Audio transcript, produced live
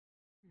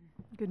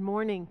Good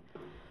morning.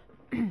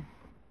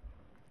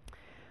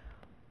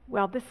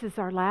 Well, this is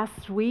our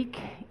last week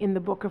in the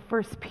book of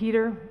 1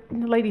 Peter.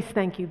 Ladies,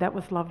 thank you. That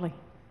was lovely.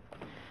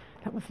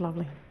 That was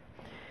lovely.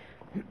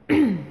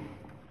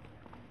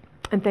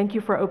 And thank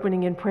you for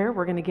opening in prayer.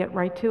 We're going to get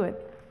right to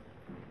it.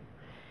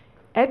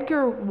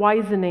 Edgar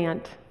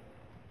Whisenant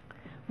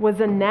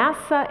was a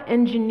NASA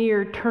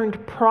engineer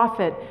turned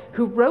prophet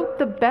who wrote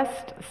the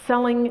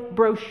best-selling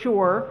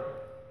brochure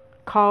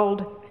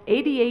called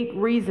 88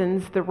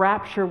 Reasons the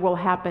Rapture Will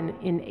Happen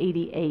in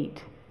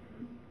 88.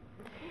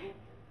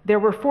 There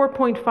were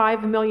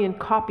 4.5 million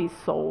copies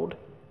sold.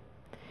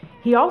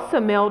 He also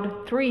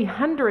mailed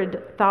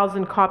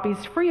 300,000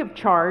 copies free of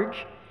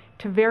charge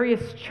to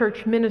various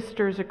church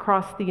ministers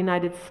across the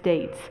United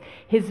States.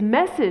 His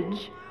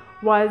message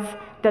was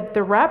that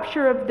the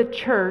rapture of the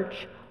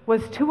church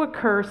was to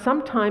occur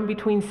sometime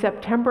between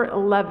September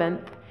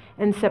 11th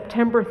and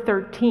September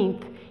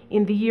 13th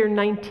in the year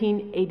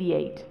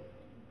 1988.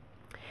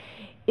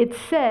 It's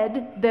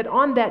said that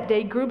on that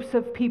day, groups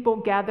of people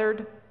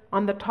gathered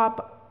on the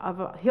top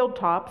of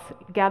hilltops,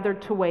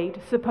 gathered to wait.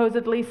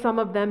 Supposedly, some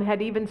of them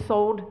had even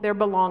sold their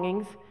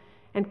belongings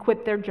and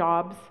quit their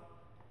jobs.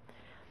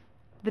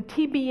 The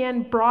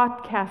TBN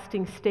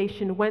broadcasting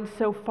station went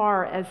so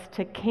far as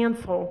to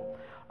cancel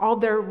all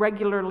their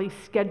regularly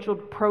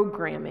scheduled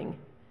programming,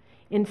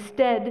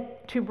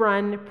 instead to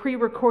run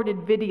pre-recorded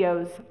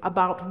videos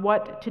about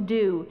what to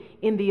do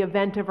in the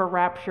event of a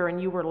rapture and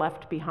you were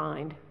left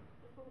behind.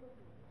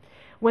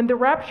 When the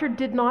rapture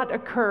did not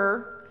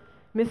occur,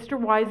 Mr.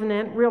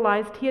 Whisenant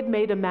realized he had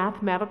made a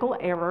mathematical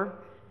error,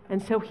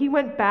 and so he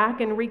went back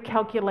and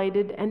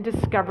recalculated and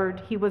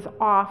discovered he was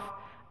off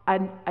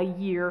a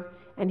year,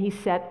 and he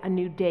set a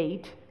new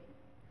date,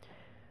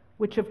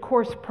 which of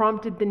course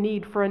prompted the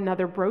need for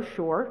another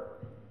brochure,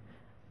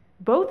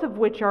 both of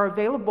which are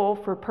available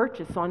for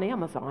purchase on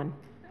Amazon.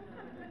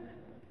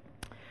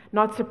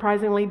 Not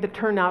surprisingly, the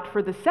turnout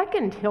for the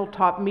second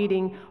Hilltop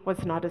meeting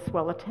was not as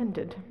well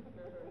attended.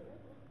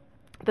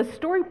 The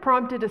story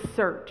prompted a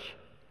search.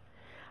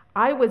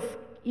 I was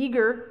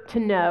eager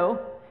to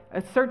know,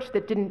 a search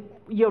that didn't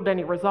yield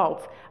any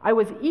results. I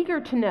was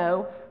eager to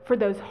know for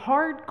those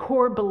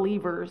hardcore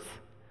believers,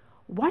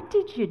 what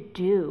did you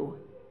do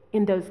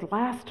in those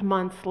last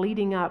months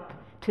leading up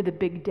to the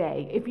big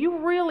day? If you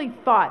really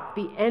thought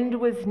the end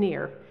was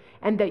near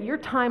and that your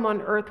time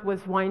on earth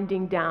was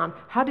winding down,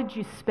 how did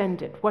you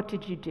spend it? What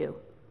did you do?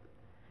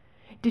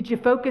 Did you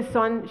focus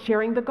on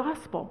sharing the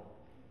gospel?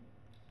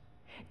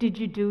 Did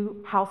you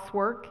do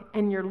housework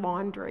and your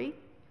laundry?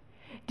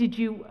 Did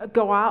you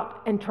go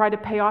out and try to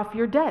pay off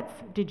your debts?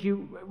 Did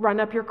you run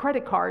up your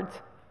credit cards?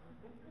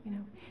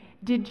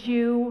 Did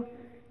you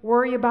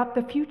worry about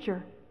the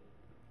future?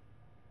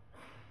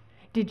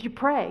 Did you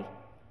pray?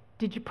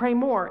 Did you pray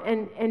more?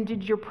 And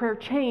did your prayer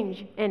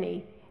change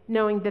any,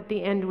 knowing that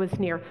the end was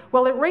near?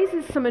 Well, it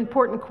raises some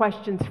important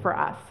questions for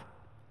us.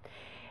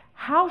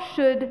 How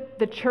should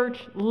the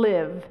church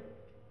live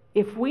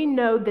if we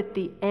know that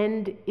the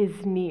end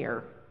is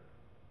near?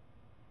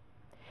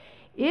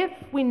 If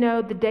we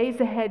know the days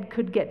ahead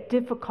could get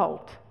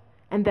difficult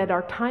and that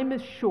our time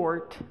is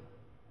short,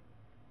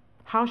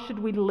 how should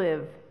we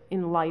live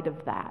in light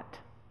of that?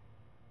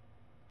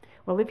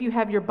 Well, if you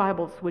have your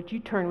Bibles, would you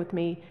turn with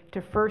me to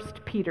 1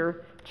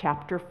 Peter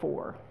chapter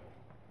 4.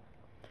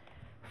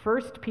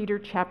 1 Peter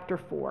chapter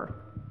 4.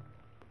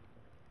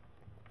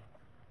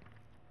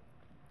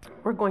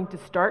 We're going to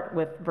start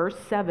with verse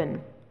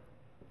 7.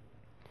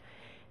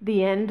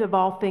 The end of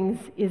all things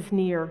is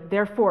near.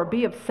 Therefore,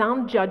 be of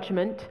sound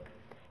judgment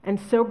and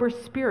sober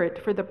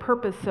spirit for the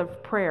purpose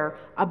of prayer.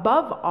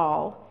 Above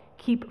all,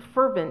 keep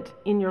fervent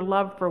in your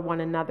love for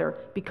one another,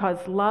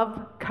 because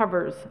love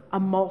covers a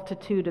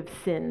multitude of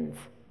sins.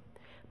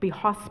 Be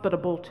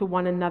hospitable to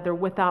one another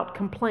without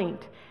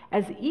complaint.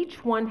 As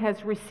each one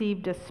has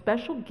received a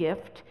special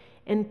gift,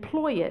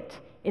 employ it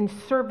in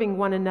serving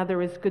one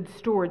another as good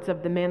stewards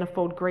of the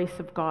manifold grace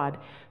of God.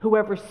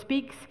 Whoever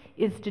speaks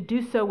is to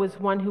do so as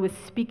one who is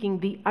speaking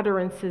the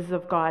utterances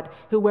of God.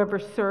 Whoever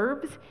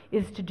serves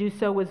is to do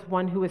so as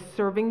one who is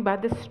serving by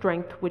the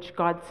strength which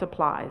God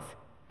supplies,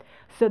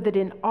 so that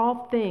in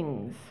all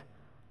things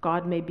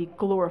God may be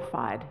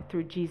glorified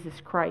through Jesus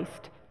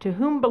Christ, to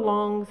whom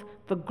belongs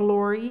the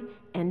glory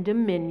and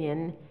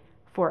dominion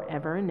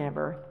forever and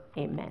ever.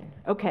 Amen.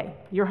 Okay,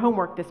 your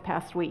homework this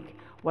past week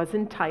was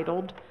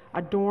entitled,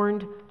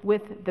 Adorned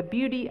with the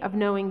Beauty of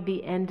Knowing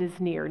the End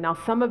is Near. Now,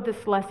 some of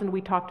this lesson we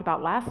talked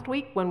about last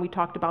week when we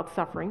talked about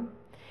suffering.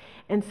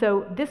 And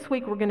so this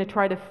week we're going to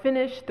try to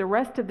finish the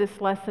rest of this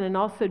lesson and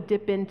also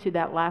dip into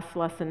that last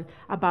lesson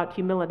about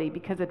humility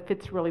because it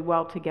fits really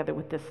well together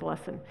with this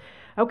lesson.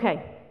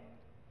 Okay,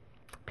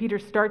 Peter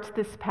starts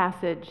this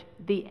passage,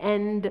 the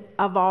end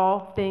of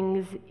all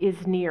things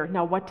is near.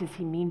 Now, what does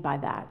he mean by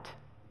that?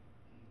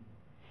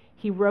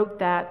 He wrote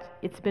that.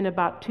 It's been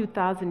about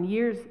 2,000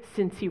 years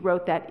since he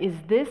wrote that. Is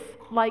this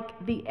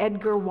like the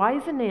Edgar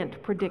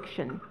Whisenant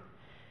prediction?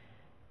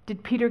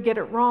 Did Peter get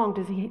it wrong?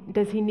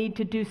 Does he need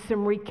to do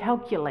some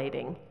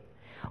recalculating?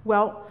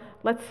 Well,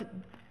 let's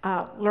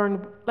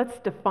let's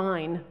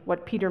define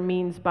what Peter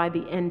means by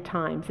the end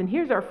times. And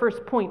here's our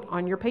first point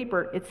on your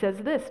paper. It says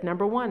this,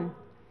 number 1,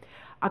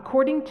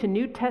 according to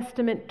New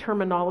Testament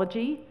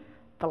terminology,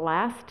 the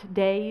last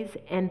days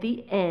and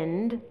the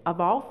end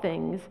of all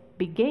things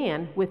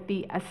began with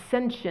the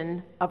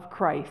ascension of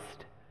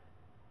Christ.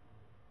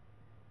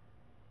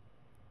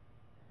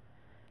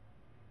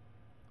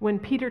 When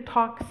Peter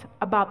talks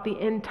about the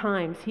end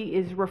times, he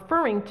is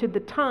referring to the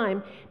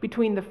time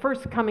between the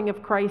first coming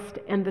of Christ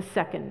and the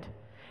second.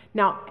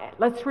 Now,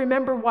 let's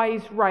remember why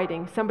he's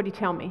writing. Somebody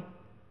tell me.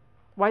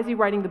 Why is he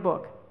writing the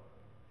book?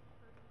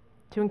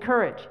 To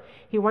encourage.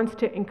 He wants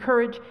to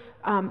encourage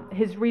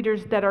his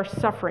readers that are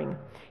suffering.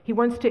 He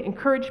wants to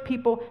encourage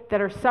people that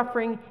are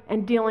suffering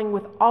and dealing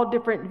with all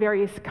different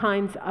various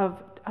kinds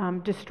of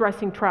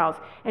distressing trials.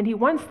 And he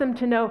wants them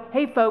to know,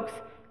 hey folks,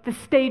 the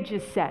stage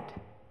is set.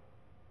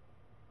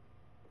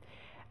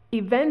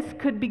 Events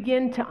could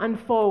begin to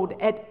unfold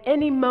at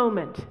any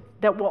moment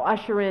that will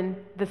usher in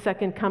the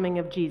second coming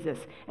of Jesus.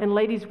 And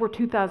ladies, we're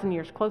 2,000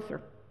 years closer.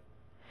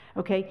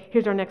 Okay,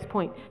 here's our next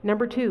point.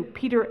 Number 2,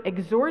 Peter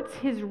exhorts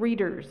his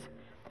readers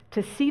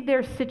to see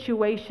their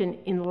situation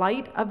in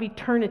light of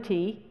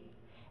eternity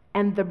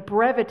and the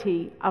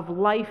brevity of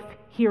life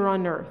here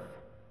on earth.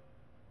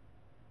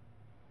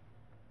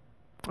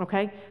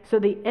 Okay, so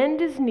the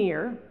end is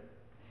near.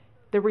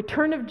 The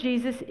return of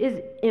Jesus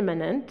is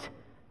imminent.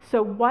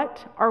 So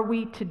what are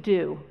we to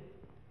do?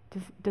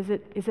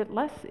 Is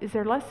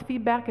there less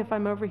feedback if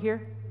I'm over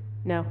here?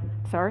 No,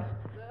 sorry.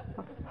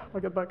 I'll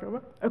get back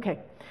over. Okay,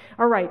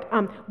 all right.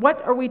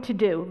 What are we to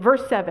do?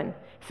 Verse 7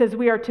 says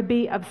we are to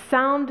be of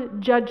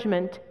sound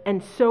judgment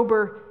and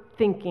sober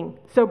thinking,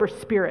 sober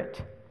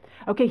spirit.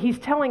 Okay, he's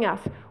telling us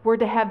we're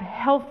to have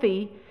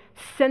healthy,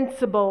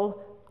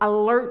 sensible,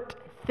 alert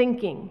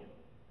thinking.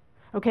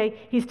 Okay,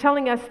 he's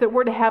telling us that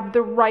we're to have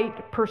the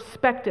right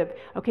perspective.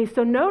 Okay,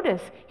 so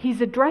notice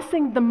he's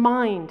addressing the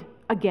mind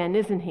again,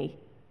 isn't he?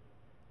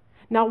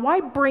 Now, why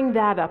bring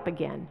that up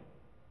again?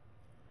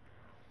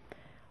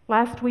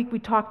 Last week we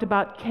talked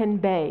about Ken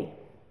Bay.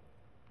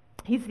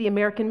 He's the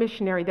American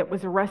missionary that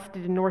was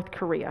arrested in North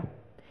Korea.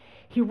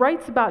 He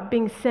writes about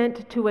being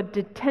sent to a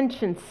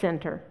detention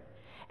center,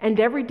 and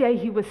every day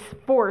he was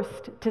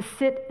forced to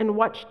sit and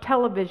watch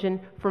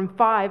television from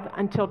 5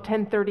 until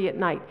 10:30 at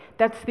night.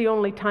 That's the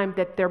only time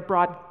that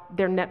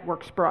their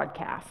networks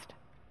broadcast.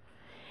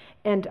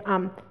 And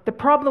the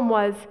problem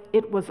was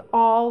it was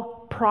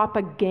all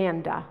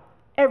propaganda.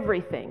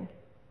 Everything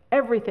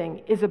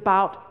is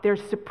about their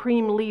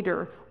supreme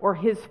leader or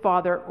his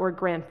father or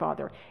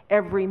grandfather.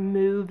 Every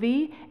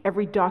movie,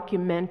 every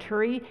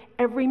documentary,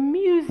 every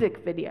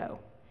music video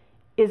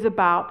is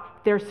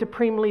about their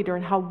supreme leader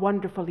and how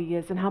wonderful he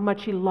is and how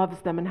much he loves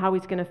them and how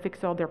he's going to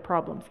fix all their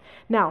problems.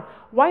 Now,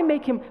 why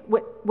make him,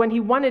 when he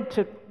wanted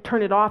to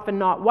turn it off and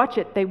not watch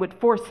it, they would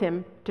force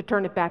him to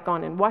turn it back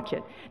on and watch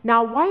it.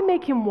 Now, why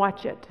make him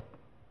watch it?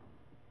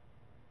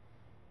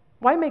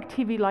 Why make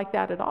TV like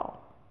that at all?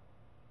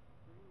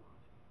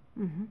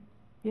 Mm-hmm.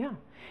 Yeah,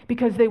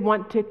 because they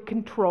want to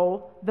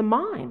control the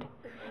mind.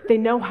 They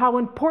know how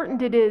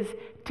important it is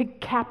to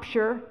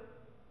capture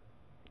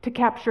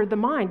the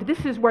mind.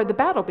 This is where the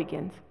battle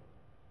begins.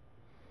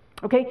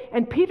 Okay,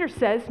 and Peter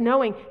says,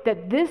 knowing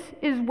that this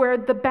is where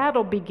the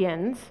battle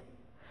begins,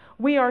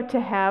 we are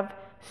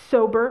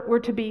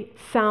to be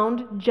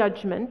sound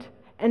judgment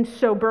and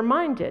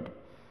sober-minded.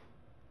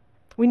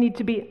 We need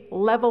to be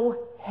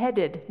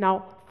level-headed.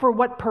 Now, for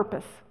what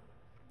purpose?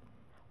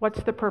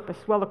 What's the purpose?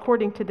 Well,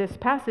 according to this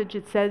passage,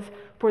 it says,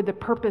 for the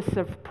purpose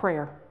of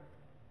prayer.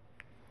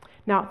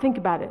 Now, think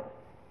about it.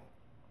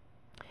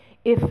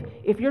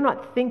 If you're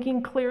not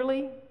thinking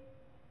clearly,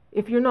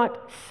 if you're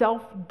not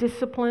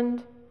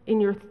self-disciplined in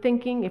your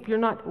thinking, if you're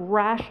not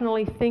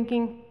rationally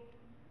thinking,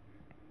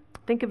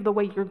 think of the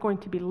way you're going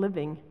to be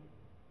living.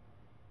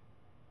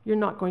 You're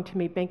not going to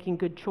be making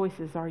good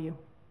choices, are you?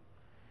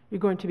 You're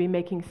going to be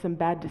making some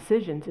bad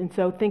decisions. And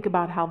so think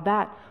about how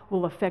that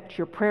will affect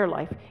your prayer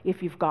life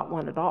if you've got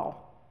one at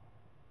all.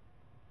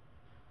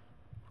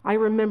 I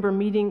remember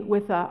meeting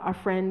with a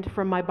friend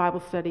from my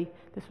Bible study.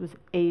 This was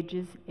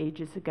ages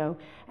ago.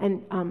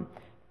 And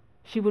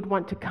she would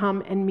want to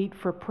come and meet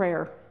for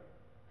prayer.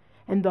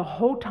 And the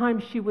whole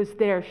time she was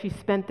there, she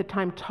spent the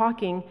time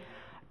talking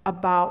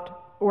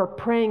about or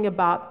praying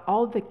about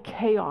all the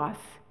chaos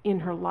in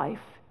her life.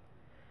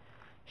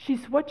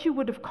 She's what you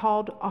would have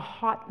called a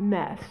hot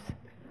mess.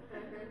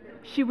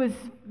 She was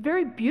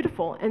very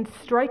beautiful and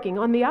striking.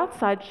 On the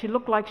outside, she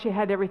looked like she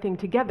had everything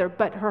together,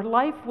 but her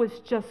life was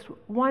just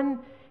one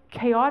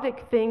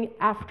chaotic thing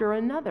after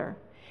another.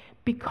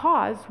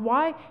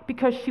 Why?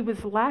 Because she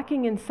was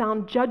lacking in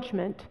sound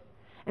judgment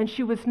and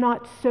she was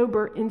not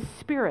sober in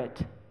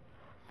spirit.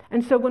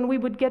 And so when we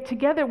would get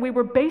together, we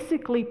were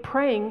basically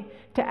praying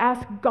to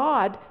ask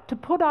God to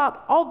put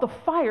out all the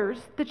fires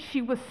that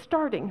she was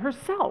starting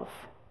herself.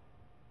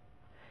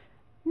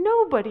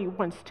 Nobody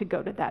wants to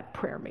go to that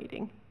prayer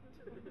meeting.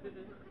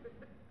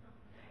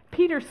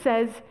 Peter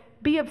says,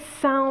 be of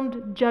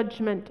sound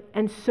judgment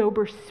and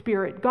sober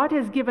spirit. God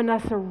has given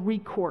us a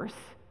recourse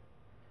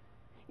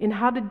in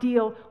how to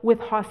deal with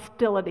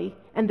hostility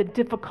and the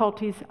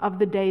difficulties of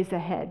the days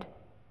ahead.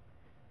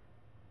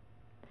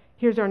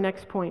 Here's our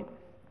next point.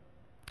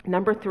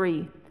 Number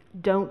 3,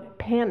 don't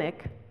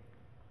panic.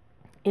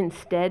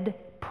 Instead,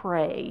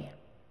 pray.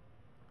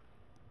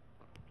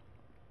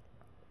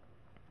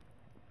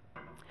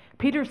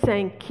 Peter's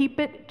saying, keep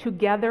it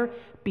together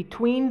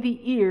between the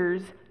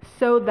ears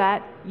so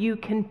that you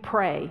can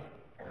pray.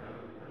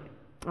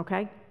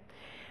 Okay?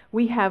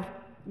 We have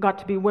got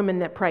to be women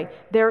that pray.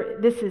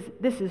 This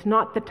is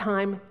not the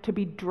time to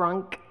be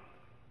drunk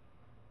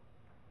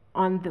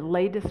on the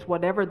latest,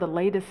 whatever the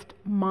latest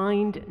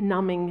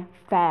mind-numbing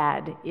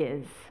fad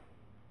is.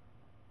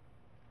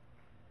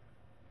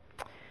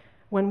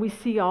 When we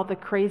see all the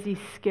crazy,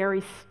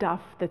 scary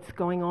stuff that's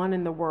going on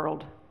in the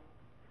world,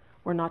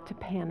 we're not to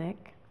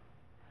panic.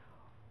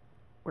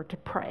 We're to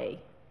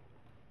pray.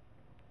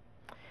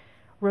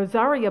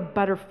 Rosaria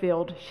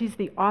Butterfield, she's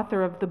the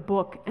author of the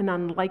book An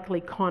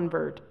Unlikely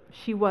Convert.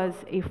 She was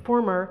a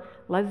former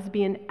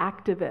lesbian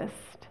activist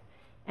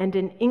and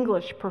an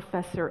English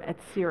professor at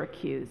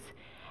Syracuse,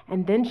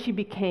 and then she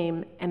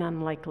became an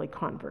unlikely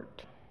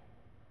convert.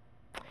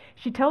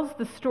 She tells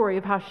the story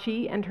of how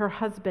she and her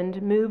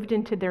husband moved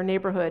into their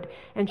neighborhood,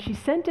 and she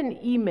sent an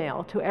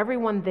email to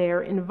everyone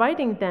there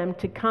inviting them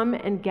to come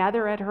and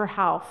gather at her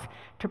house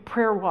to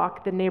prayer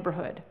walk the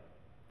neighborhood.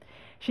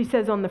 She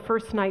says on the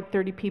first night,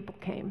 30 people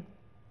came.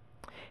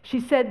 She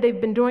said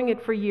they've been doing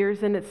it for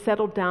years, and it's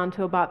settled down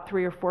to about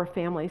 3 or 4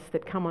 families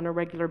that come on a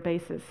regular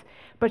basis.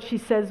 But she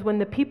says when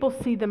the people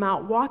see them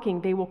out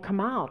walking, they will come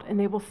out and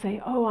they will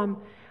say, "Oh, I'm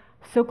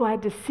so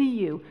glad to see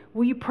you.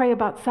 Will you pray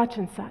about such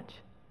and such?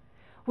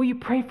 Will you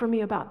pray for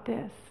me about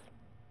this?"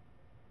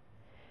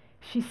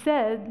 She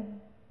said,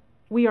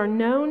 "We are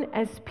known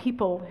as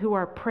people who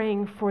are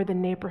praying for the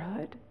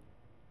neighborhood."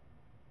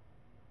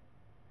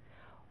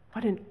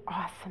 What an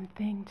awesome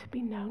thing to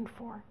be known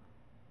for.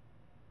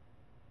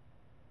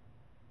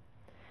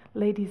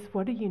 Ladies,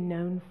 what are you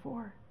known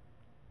for?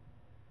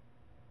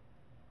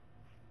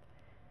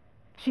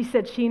 She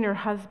said she and her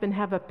husband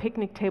have a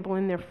picnic table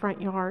in their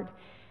front yard.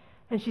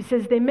 And she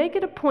says they make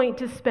it a point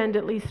to spend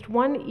at least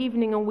one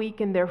evening a week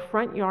in their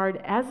front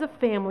yard as a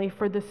family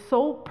for the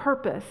sole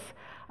purpose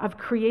of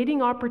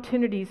creating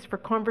opportunities for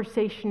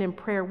conversation and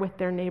prayer with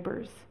their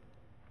neighbors.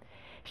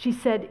 She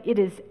said it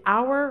is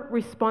our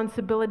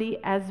responsibility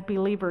as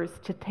believers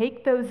to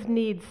take those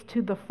needs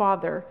to the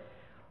Father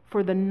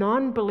for the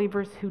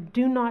non-believers who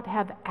do not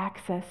have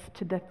access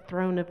to the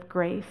throne of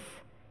grace.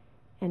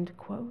 End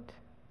quote.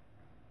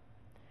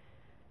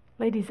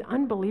 Ladies,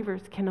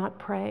 unbelievers cannot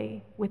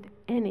pray with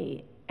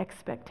any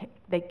expectation.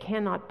 They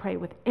cannot pray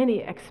with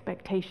any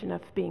expectation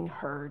of being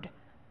heard.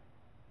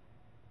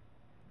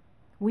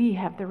 We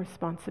have the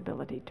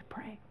responsibility to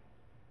pray.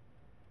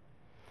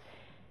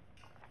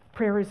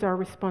 Prayer is our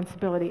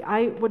responsibility.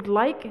 I would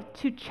like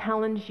to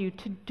challenge you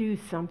to do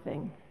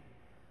something.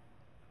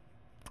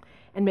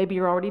 And maybe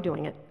you're already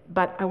doing it,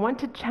 but I want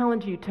to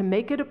challenge you to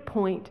make it a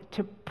point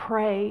to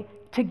pray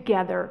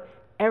together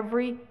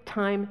every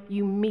time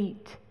you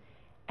meet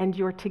and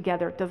you're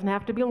together. It doesn't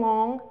have to be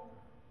long,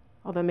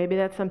 although maybe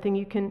that's something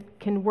you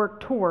can work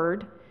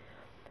toward.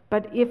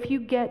 But if you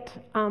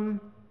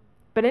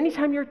but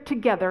anytime you're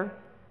together,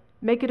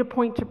 make it a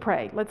point to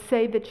pray. Let's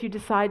say that you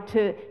decide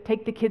to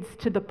take the kids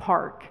to the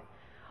park.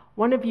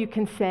 One of you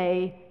can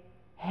say,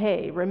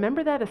 "Hey,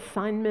 remember that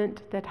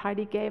assignment that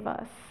Heidi gave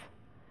us?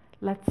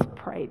 Let's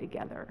pray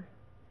together."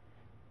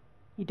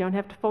 You don't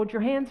have to fold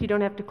your hands. You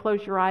don't have to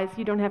close your eyes.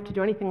 You don't have to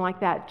do anything like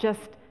that.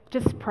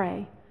 Just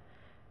pray.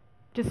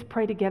 Just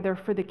pray together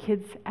for the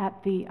kids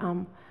at the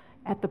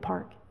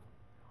park.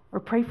 Or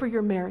pray for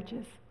your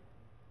marriages.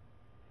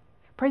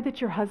 Pray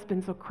that your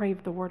husbands will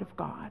crave the Word of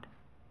God.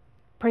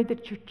 Pray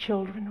that your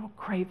children will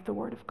crave the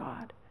Word of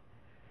God.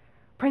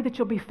 Pray that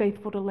you'll be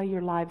faithful to lay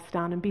your lives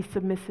down and be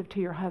submissive to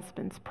your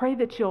husbands. Pray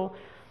that you'll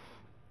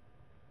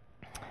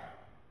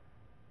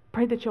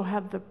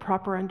have the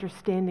proper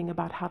understanding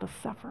about how to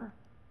suffer.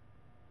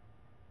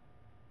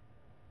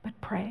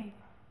 But pray.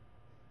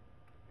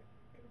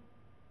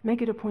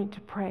 Make it a point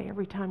to pray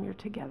every time you're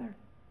together.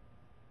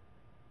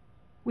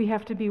 We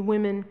have to be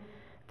women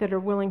that are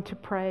willing to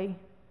pray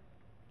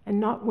and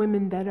not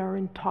women that are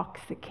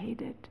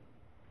intoxicated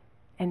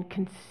and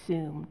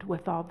consumed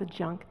with all the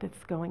junk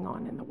that's going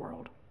on in the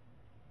world.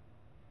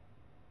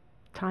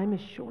 Time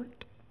is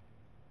short.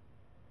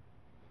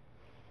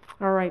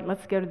 All right,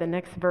 let's go to the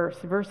next verse.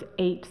 Verse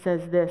 8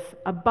 says this: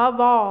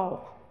 "Above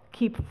all,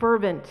 keep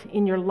fervent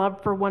in your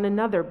love for one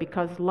another,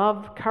 because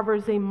love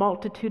covers a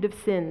multitude of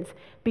sins.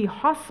 Be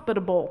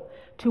hospitable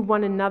to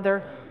one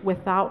another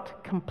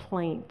without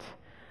complaint."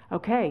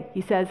 Okay,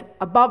 he says,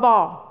 above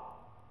all,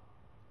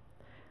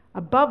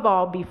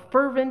 be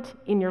fervent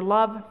in your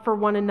love for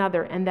one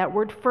another. And that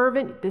word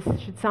fervent, this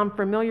should sound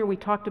familiar. We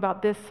talked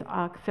about this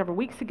several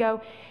weeks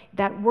ago.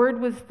 That word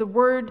was the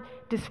word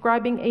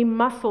describing a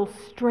muscle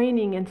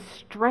straining and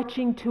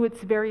stretching to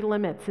its very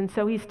limits. And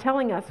so he's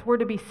telling us we're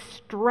to be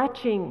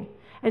stretching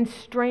and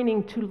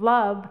straining to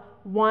love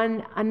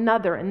one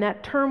another. And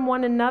that term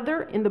one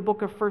another in the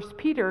book of 1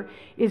 Peter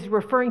is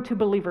referring to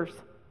believers.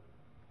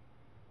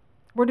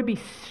 We're to be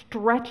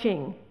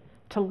stretching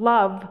to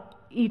love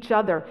each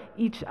other,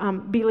 each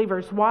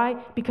believers. Why?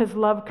 Because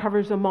love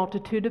covers a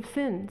multitude of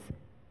sins.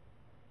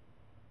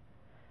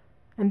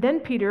 And then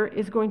Peter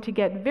is going to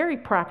get very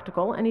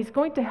practical, and he's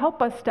going to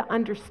help us to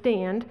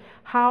understand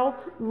how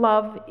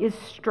love is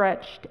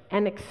stretched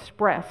and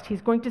expressed.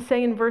 He's going to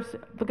say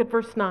look at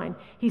verse 9.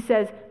 He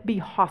says, be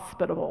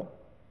hospitable.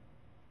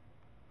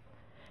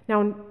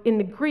 Now, in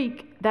the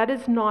Greek, that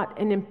is not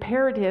an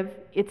imperative,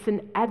 it's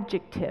an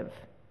adjective.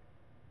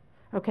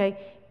 Okay?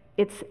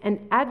 It's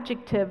an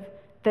adjective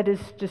that is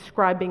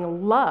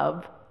describing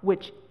love,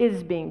 which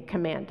is being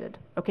commanded.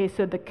 Okay,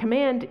 so the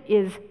command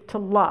is to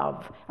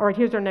love. All right,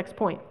 here's our next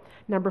point.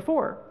 Number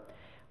 4,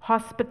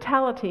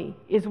 hospitality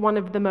is one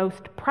of the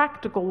most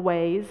practical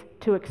ways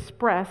to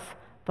express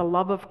the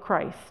love of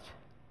Christ.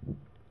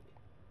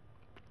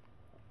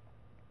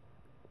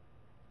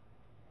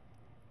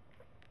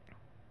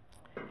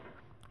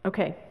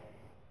 Okay.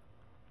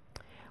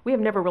 We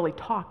have never really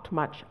talked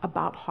much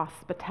about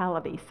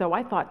hospitality, so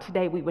I thought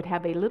today we would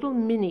have a little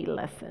mini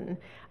lesson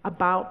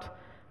about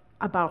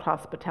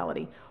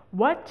hospitality.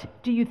 What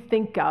do you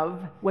think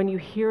of when you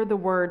hear the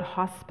word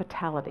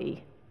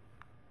hospitality?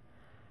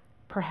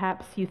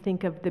 Perhaps you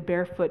think of the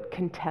barefoot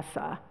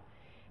Contessa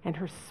and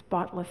her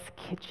spotless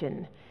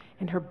kitchen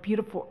and her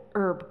beautiful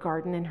herb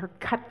garden and her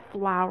cut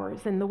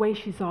flowers and the way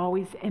she's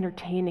always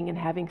entertaining and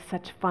having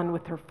such fun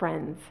with her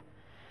friends.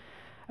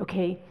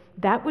 Okay,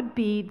 that would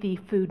be the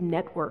Food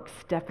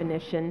Network's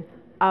definition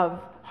of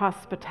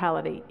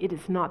hospitality. It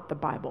is not the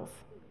Bible's.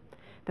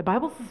 The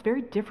Bible's is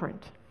very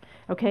different.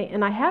 Okay,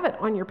 and I have it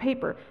on your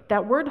paper.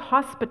 That word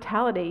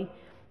hospitality,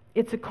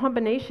 it's a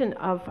combination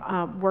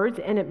of words,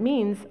 and it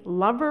means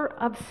lover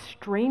of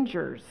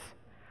strangers,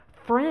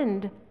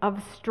 friend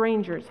of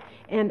strangers.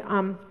 And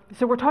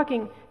so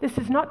this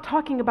is not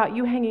talking about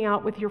you hanging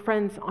out with your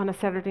friends on a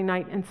Saturday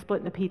night and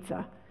splitting a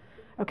pizza.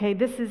 Okay,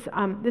 this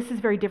is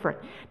very different.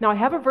 Now, I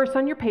have a verse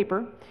on your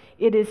paper.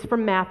 It is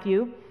from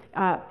Matthew,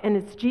 and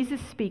it's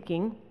Jesus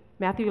speaking,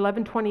 Matthew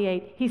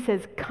 11:28. He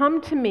says, "Come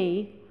to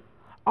me,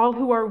 all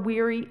who are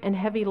weary and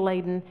heavy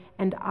laden,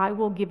 and I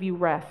will give you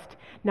rest."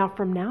 Now,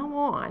 from now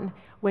on,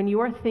 when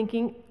you're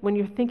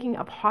thinking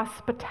of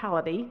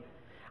hospitality,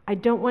 I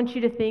don't want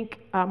you to think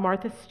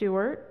Martha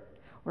Stewart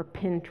or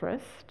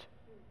Pinterest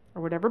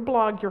or whatever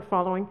blog you're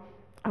following.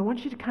 I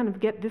want you to kind of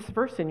get this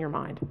verse in your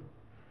mind.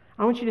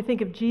 I want you to think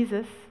of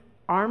Jesus,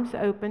 arms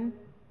open,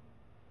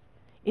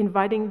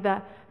 inviting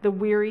the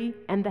weary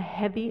and the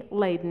heavy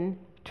laden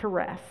to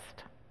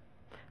rest.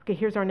 Okay,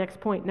 here's our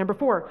next point. Number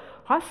 4,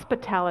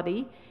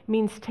 hospitality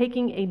means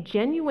taking a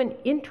genuine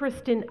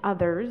interest in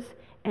others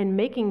and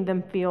making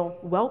them feel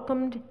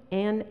welcomed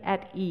and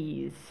at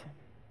ease.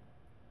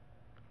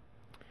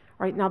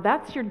 All right, now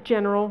that's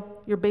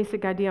your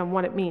basic idea on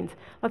what it means.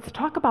 Let's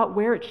talk about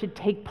where it should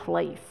take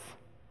place.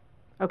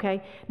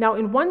 Okay, now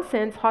in one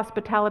sense,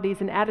 hospitality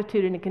is an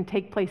attitude and it can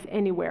take place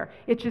anywhere.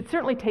 It should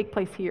certainly take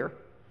place here.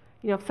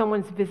 You know, if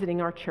someone's visiting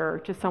our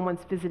church, if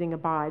someone's visiting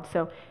Abide.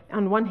 So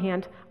on one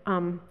hand,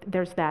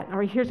 there's that. All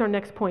right, here's our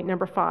next point,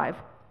 number 5.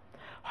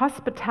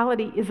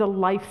 Hospitality is a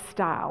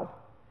lifestyle.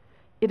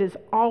 It is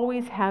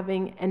always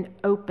having an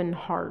open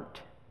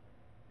heart.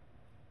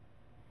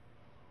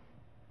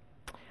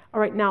 All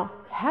right, now,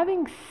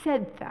 having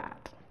said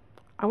that,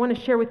 I want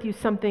to share with you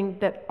something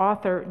that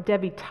author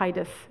Debbie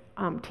Titus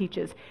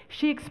teaches.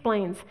 She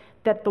explains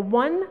that the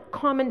one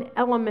common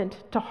element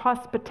to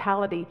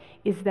hospitality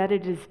is that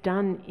it is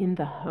done in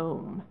the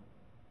home.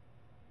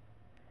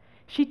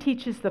 She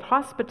teaches that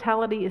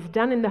hospitality is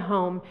done in the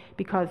home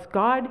because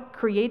God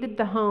created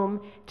the home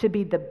to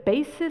be the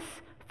basis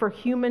for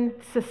human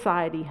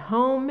society.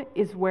 Home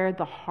is where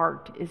the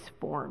heart is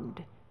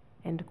formed,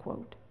 end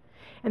quote.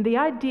 And the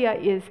idea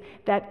is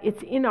that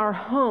it's in our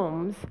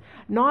homes,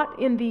 not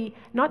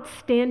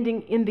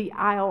standing in the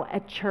aisle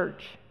at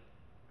church,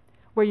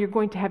 where you're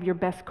going to have your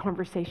best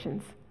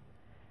conversations,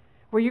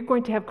 where you're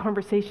going to have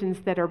conversations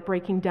that are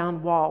breaking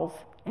down walls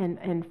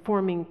and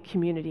forming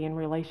community and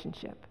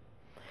relationship.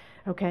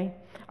 Okay?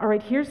 All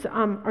right, here's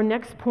our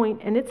next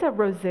point, and it's a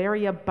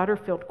Rosaria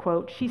Butterfield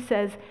quote. She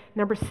says,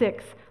 number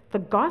 6, the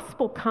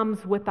gospel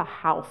comes with a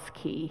house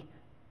key.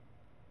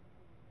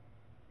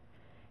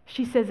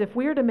 She says if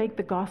we are to make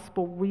the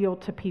gospel real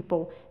to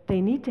people,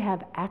 they need to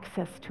have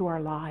access to our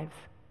lives.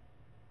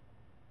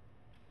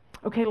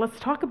 Okay, let's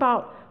talk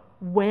about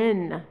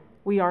when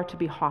we are to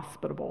be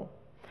hospitable.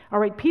 All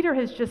right, Peter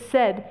has just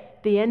said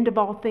the end of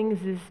all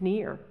things is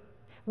near.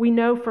 We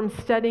know from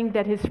studying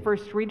that his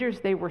first readers,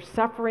 they were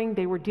suffering,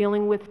 they were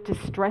dealing with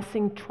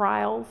distressing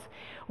trials.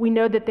 We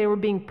know that they were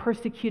being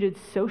persecuted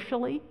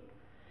socially,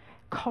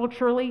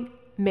 culturally,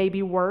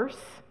 maybe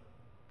worse.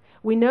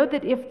 We know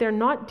that if they're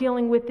not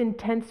dealing with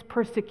intense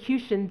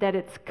persecution, that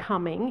it's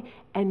coming,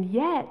 and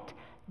yet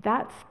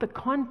that's the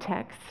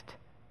context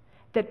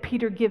that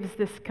Peter gives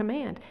this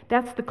command.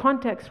 That's the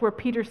context where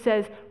Peter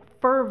says,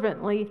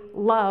 fervently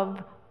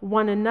love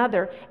one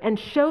another, and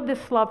show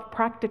this love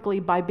practically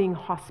by being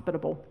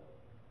hospitable.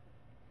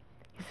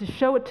 He says,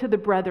 show it to the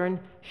brethren,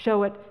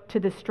 show it to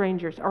the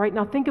strangers. All right,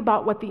 now think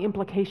about what the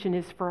implication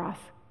is for us.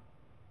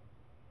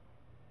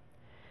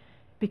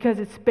 Because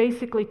it's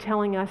basically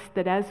telling us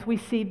that as we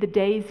see the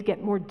days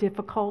get more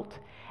difficult,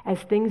 as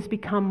things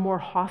become more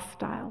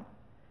hostile,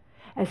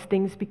 as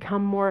things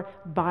become more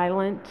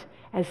violent,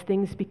 as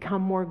things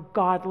become more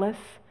godless,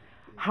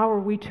 how are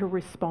we to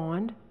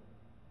respond?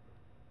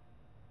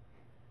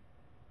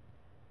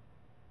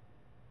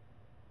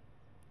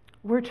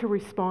 We're to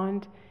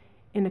respond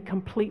in a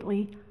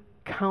completely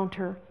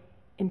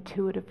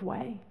counterintuitive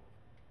way.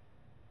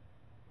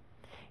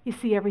 You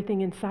see,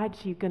 everything inside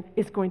you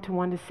is going to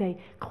want to say,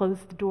 close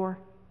the door,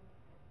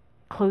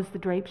 close the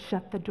drapes,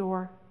 shut the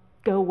door,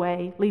 go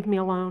away, leave me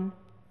alone.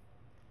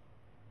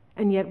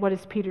 And yet, what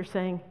is Peter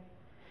saying?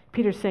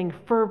 Peter's saying,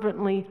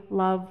 fervently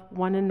love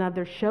one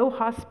another, show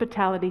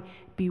hospitality,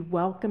 be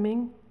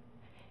welcoming,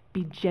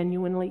 be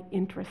genuinely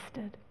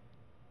interested.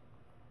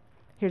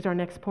 Here's our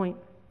next point.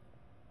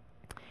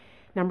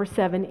 Number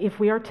 7, if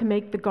we are to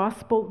make the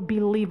gospel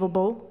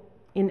believable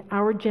in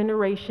our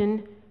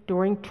generation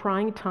during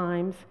trying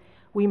times,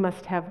 we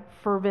must have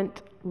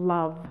fervent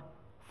love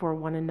for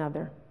one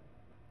another.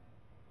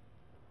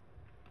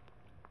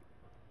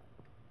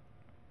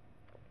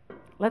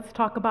 Let's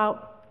talk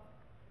about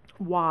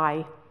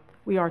why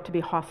we are to be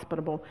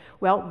hospitable.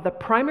 Well, the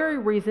primary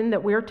reason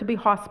that we are to be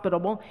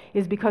hospitable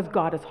is because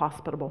God is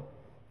hospitable.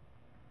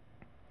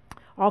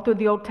 All through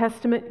the Old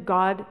Testament,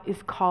 God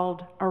is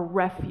called a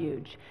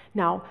refuge.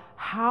 Now,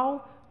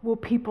 how will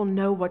people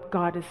know what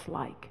God is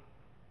like?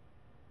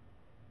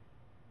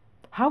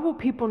 How will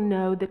people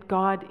know that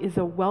God is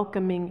a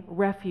welcoming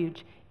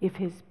refuge if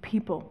his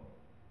people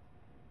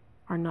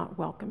are not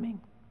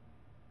welcoming?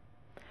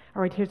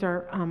 All right, here's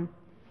our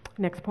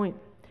next point.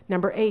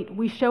 Number 8,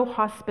 we show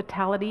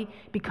hospitality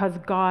because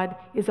God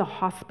is a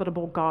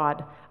hospitable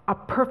God, a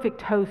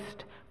perfect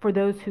host for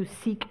those who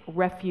seek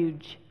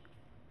refuge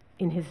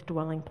in his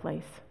dwelling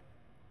place.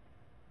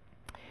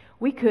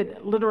 We could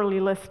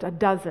literally list a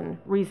dozen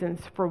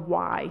reasons for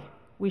why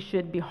we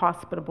should be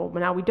hospitable.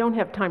 Now, we don't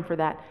have time for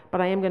that,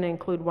 but I am going to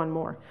include one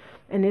more,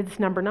 and it's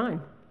number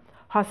 9.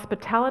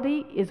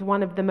 Hospitality is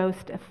one of the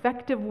most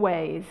effective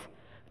ways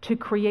to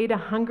create a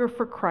hunger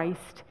for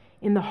Christ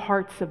in the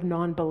hearts of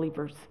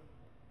non-believers.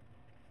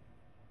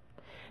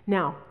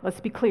 Now,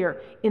 let's be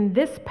clear. In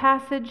this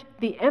passage,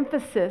 the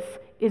emphasis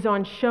is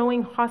on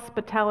showing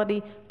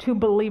hospitality to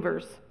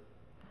believers.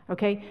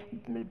 Okay?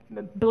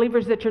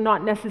 Believers that you're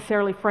not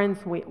necessarily friends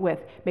with.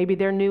 Maybe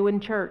they're new in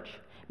church.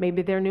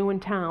 Maybe they're new in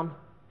town.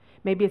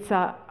 Maybe it's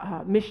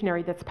a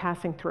missionary that's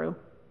passing through.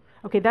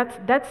 Okay,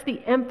 that's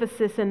the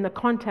emphasis in the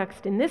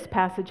context in this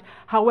passage.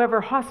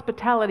 However,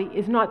 hospitality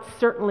is not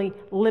certainly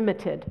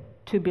limited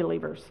to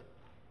believers.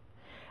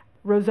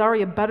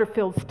 Rosaria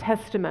Butterfield's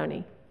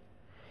testimony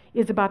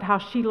is about how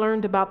she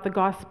learned about the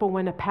gospel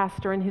when a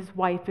pastor and his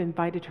wife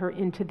invited her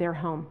into their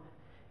home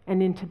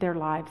and into their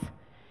lives.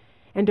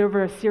 And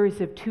over a series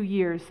of 2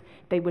 years,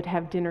 they would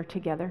have dinner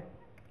together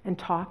and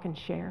talk and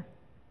share.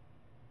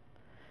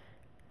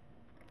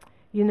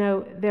 You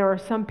know, there are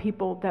some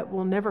people that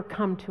will never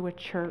come to a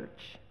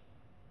church.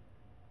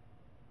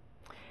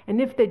 And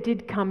if they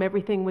did come,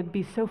 everything would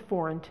be so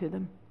foreign to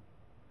them.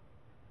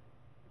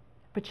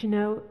 But you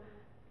know,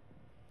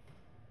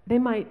 they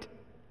might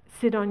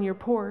sit on your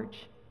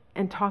porch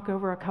and talk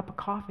over a cup of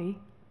coffee.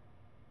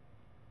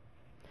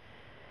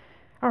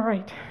 All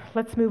right,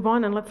 let's move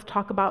on and let's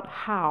talk about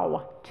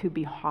how to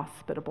be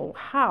hospitable.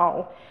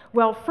 How?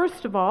 Well,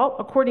 first of all,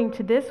 according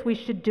to this, we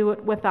should do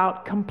it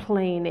without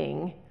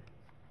complaining.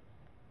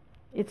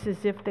 It's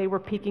as if they were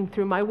peeking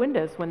through my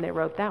windows when they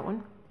wrote that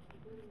one.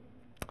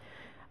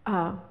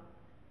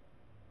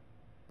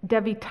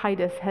 Debbie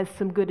Titus has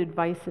some good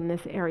advice in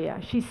this area.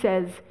 She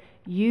says,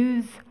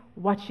 use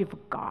what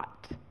you've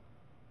got.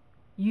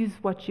 Use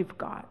what you've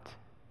got.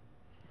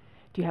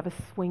 Do you have a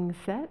swing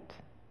set?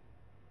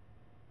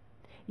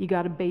 You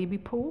got a baby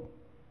pool?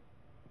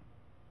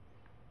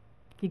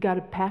 You got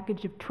a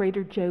package of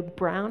Trader Joe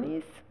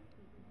brownies?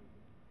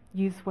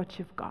 Use what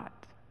you've got.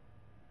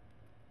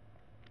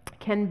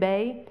 Ken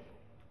Bay,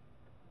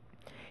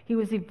 he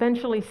was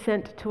eventually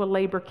sent to a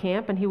labor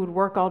camp, and he would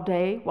work all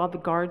day while the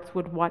guards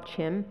would watch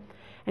him.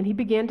 And he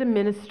began to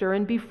minister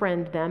and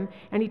befriend them.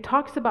 And he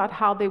talks about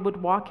how they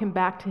would walk him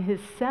back to his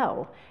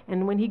cell.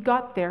 And when he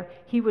got there,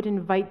 he would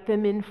invite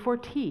them in for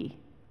tea.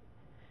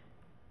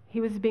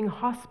 He was being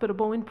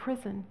hospitable in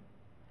prison,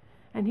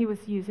 and he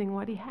was using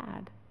what he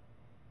had.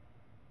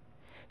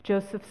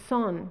 Joseph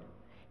Son,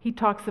 he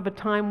talks of a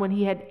time when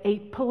he had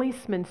 8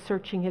 policemen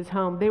searching his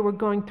home. They were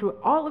going through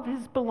all of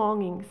his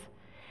belongings,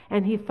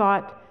 and he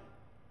thought,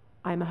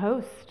 I'm a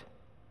host.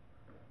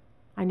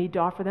 I need to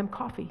offer them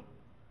coffee.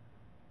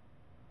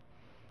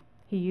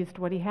 He used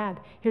what he had.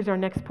 Here's our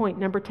next point,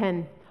 number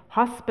 10.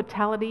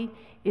 Hospitality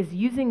is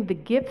using the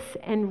gifts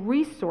and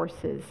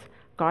resources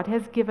God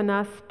has given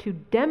us to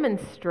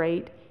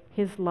demonstrate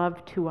his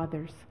love to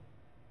others.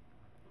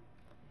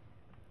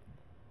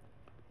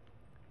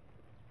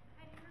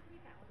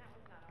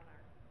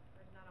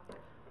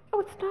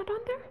 Oh, it's not on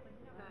there?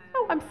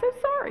 Oh, I'm so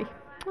sorry.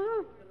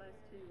 Oh.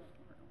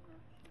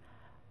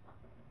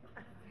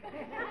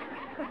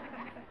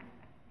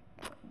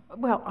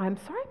 Well, I'm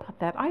sorry about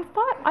that.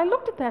 I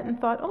looked at that and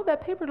thought, oh,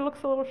 that paper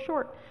looks a little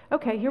short.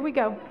 Okay, here we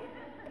go.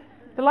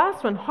 The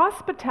last one,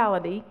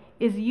 hospitality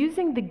is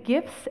using the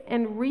gifts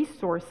and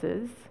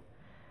resources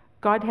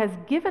God has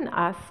given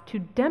us to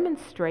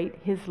demonstrate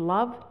his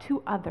love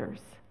to others.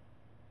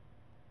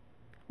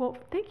 Well,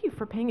 thank you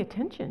for paying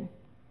attention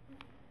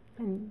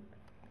and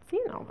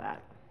seeing all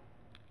that.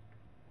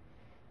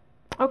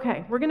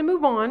 Okay, we're going to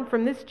move on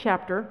from this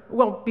chapter.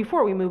 Well,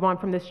 before we move on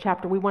from this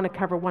chapter, we want to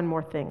cover one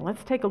more thing.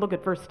 Let's take a look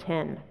at verse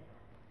 10.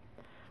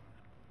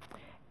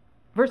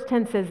 Verse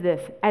 10 says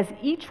this, as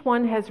each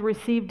one has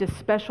received a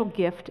special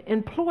gift,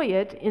 employ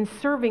it in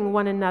serving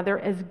one another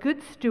as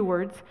good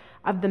stewards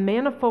of the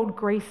manifold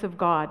grace of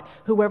God.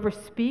 Whoever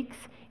speaks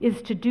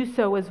is to do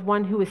so as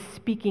one who is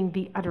speaking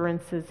the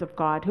utterances of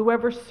God.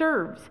 Whoever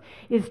serves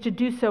is to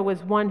do so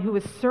as one who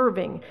is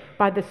serving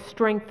by the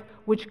strength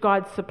which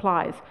God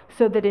supplies,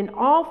 so that in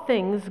all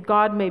things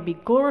God may be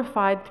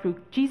glorified through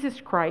Jesus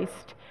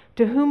Christ,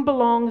 to whom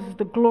belongs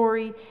the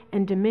glory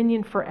and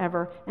dominion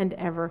forever and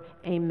ever.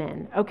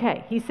 Amen.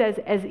 Okay, he says,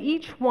 as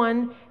each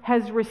one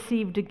has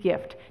received a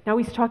gift. Now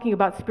he's talking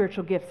about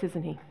spiritual gifts,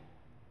 isn't he?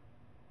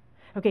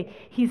 Okay,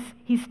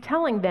 he's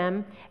telling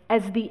them,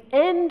 as the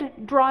end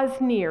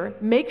draws near,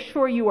 make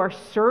sure you are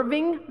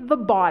serving the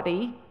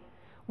body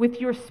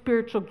with your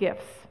spiritual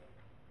gifts.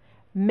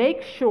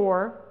 Make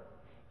sure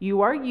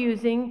you are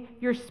using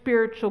your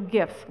spiritual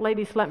gifts.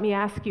 Ladies, let me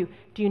ask you,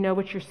 do you know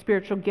what your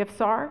spiritual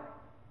gifts are?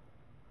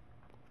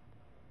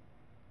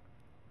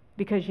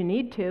 Because you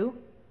need to.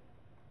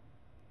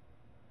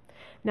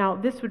 Now,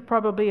 this would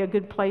probably be a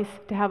good place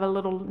to have a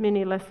little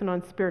mini lesson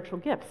on spiritual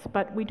gifts,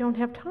 but we don't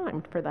have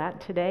time for that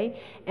today.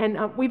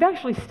 And we've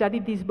actually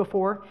studied these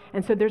before,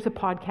 and so there's a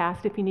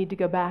podcast if you need to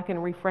go back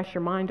and refresh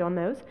your mind on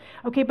those.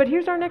 Okay, but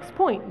here's our next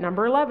point,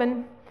 number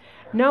 11.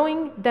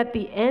 Knowing that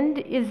the end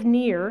is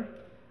near,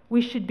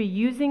 we should be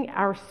using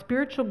our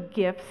spiritual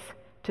gifts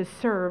to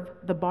serve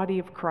the body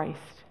of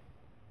Christ.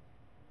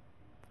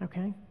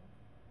 Okay?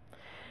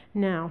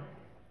 Now,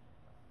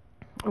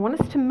 I want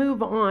us to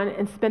move on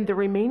and spend the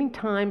remaining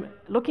time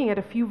looking at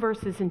a few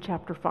verses in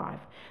chapter 5.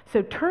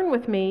 So turn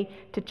with me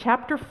to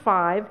chapter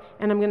 5,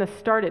 and I'm going to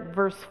start at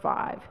verse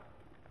 5.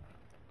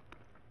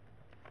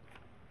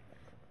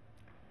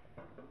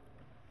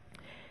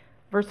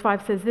 Verse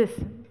 5 says this,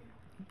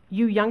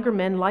 you younger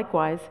men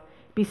likewise,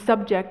 be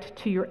subject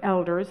to your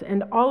elders,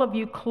 and all of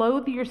you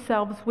clothe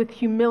yourselves with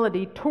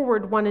humility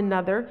toward one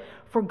another,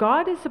 for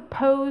God is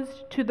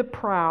opposed to the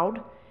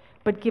proud,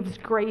 but gives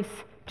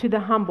grace to the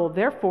humble.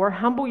 Therefore,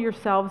 humble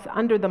yourselves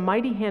under the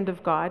mighty hand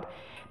of God,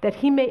 that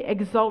he may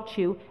exalt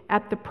you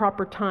at the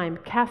proper time,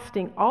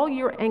 casting all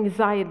your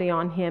anxiety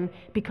on him,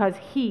 because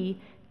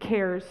he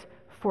cares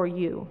for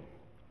you.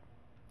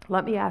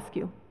 Let me ask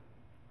you,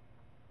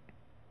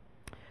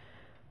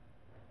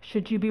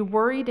 should you be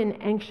worried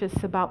and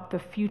anxious about the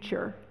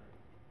future,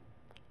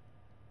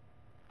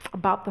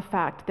 about the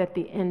fact that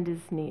the end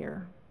is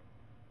near?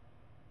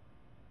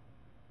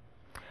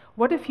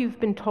 What if you've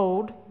been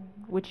told,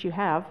 which you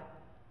have,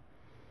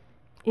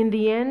 in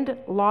the end,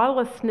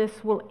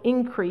 lawlessness will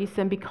increase,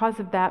 and because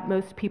of that,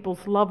 most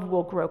people's love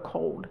will grow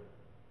cold?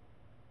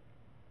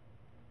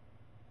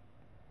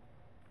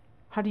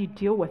 How do you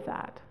deal with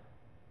that?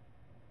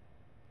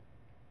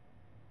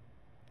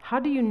 How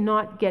do you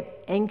not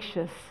get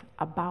anxious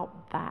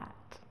about that?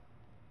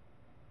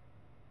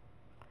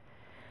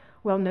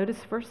 Well,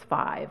 notice verse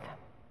 5.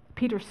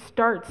 Peter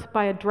starts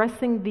by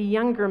addressing the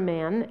younger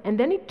man, and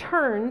then he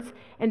turns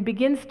and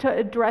begins to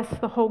address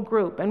the whole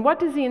group. And what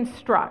does he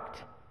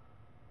instruct?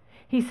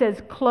 He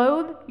says,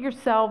 clothe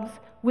yourselves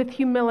with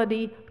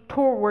humility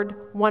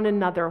toward one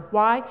another.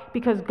 Why?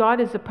 Because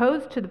God is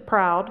opposed to the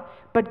proud,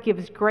 but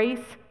gives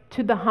grace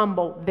to the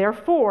humble.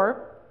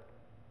 Therefore,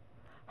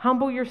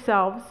 humble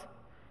yourselves.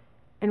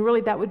 And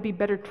really, that would be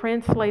better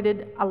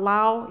translated,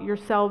 allow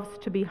yourselves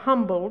to be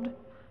humbled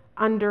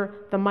under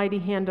the mighty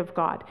hand of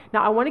God.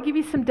 Now, I want to give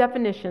you some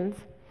definitions,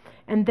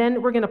 and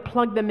then we're going to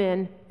plug them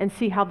in and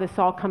see how this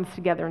all comes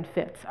together and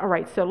fits. All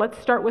right, so let's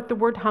start with the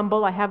word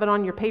humble. I have it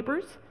on your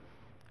papers,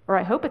 or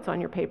I hope it's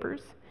on your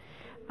papers.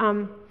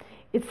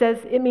 It says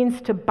it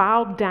means to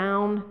bow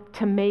down,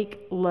 to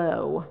make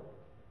low.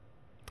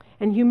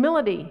 And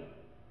humility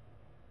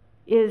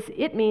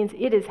means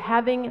it is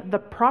having the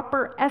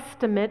proper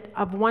estimate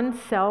of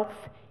oneself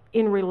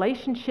in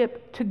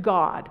relationship to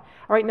God.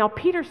 All right, now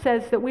Peter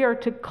says that we are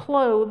to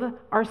clothe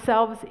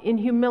ourselves in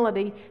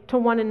humility to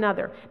one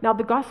another. Now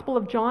the Gospel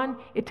of John,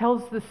 it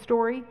tells the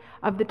story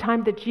of the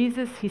time that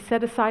Jesus, he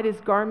set aside his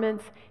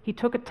garments, he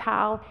took a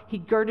towel, he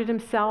girded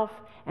himself,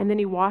 and then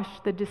he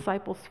washed the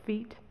disciples'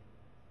 feet.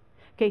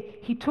 Okay,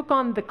 he took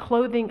on the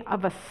clothing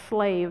of a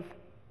slave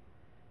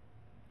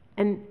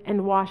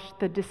and washed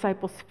the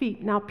disciples'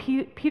 feet. Now,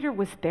 Peter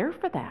was there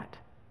for that.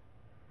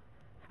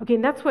 Okay,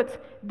 and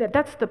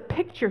that's the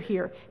picture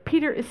here.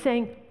 Peter is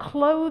saying,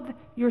 clothe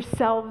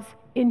yourselves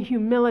in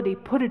humility.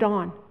 Put it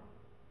on.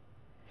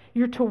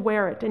 You're to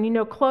wear it. And you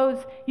know,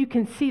 clothes, you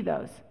can see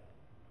those.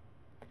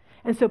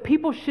 And so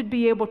people should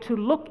be able to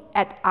look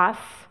at us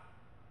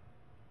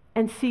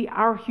and see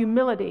our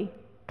humility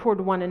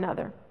toward one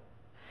another.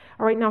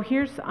 All right, now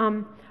here's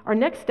our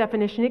next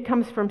definition. It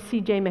comes from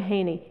C.J.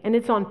 Mahaney, and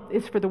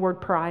it's for the word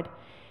pride.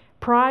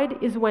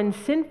 Pride is when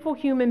sinful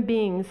human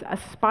beings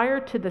aspire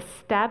to the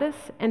status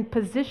and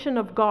position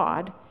of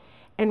God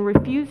and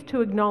refuse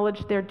to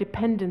acknowledge their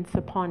dependence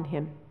upon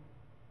Him.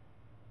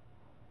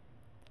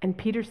 And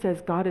Peter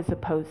says God is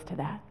opposed to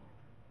that.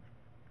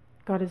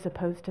 God is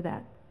opposed to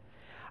that.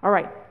 All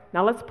right,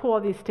 now let's pull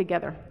all these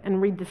together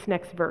and read this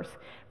next verse.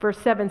 Verse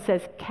 7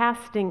 says,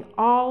 casting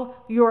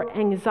all your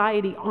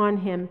anxiety on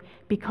Him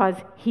because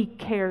He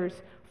cares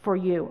for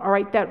you. All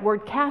right, that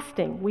word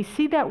casting, we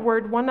see that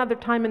word one other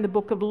time in the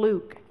book of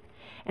Luke.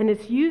 And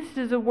it's used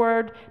as a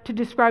word to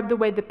describe the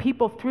way the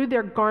people threw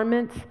their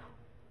garments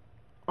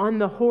on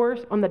the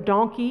horse, on the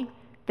donkey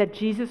that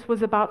Jesus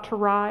was about to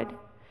ride.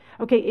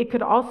 Okay, it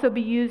could also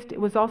be used,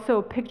 it was also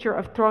a picture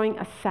of throwing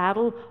a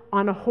saddle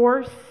on a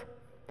horse.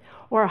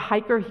 Or a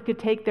hiker, he could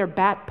take their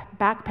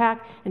backpack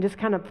and just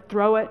kind of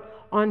throw it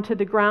onto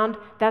the ground.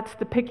 That's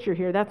the picture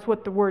here. That's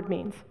what the word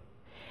means.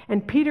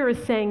 And Peter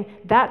is saying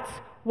that's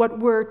what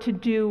we're to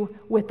do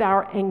with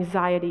our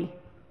anxiety.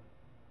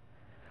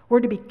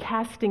 We're to be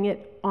casting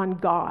it on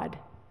God.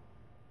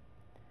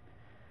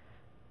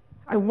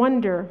 I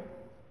wonder,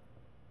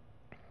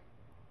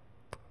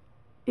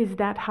 is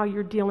that how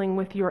you're dealing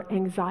with your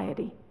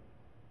anxiety?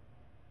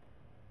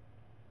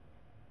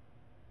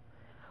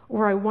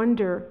 Or I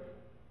wonder,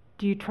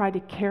 do you try to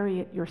carry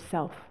it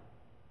yourself?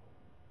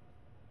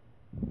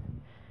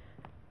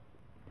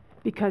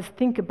 Because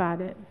think about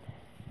it.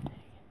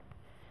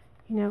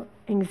 You know,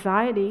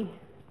 anxiety,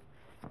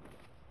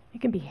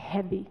 it can be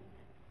heavy.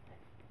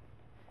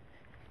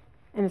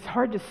 And it's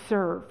hard to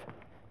serve.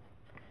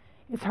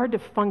 It's hard to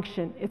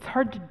function. It's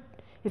hard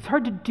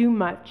to do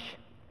much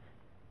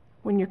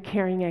when you're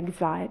carrying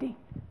anxiety.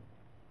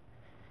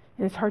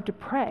 And it's hard to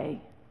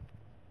pray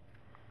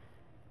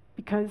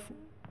because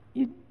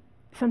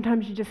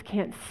sometimes you just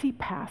can't see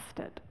past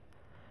it.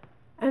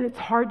 And it's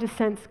hard to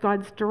sense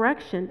God's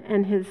direction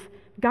and His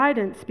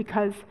guidance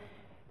because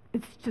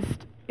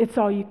it's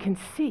all you can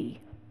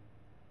see.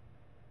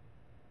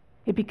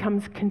 It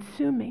becomes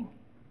consuming.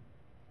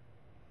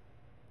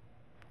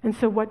 And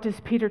so what does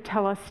Peter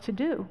tell us to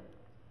do?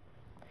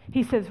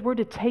 He says we're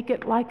to take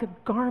it like a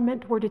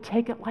garment, we're to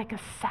take it like a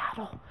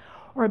saddle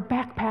or a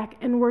backpack,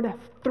 and we're to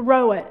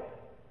throw it.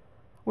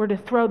 We're to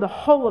throw the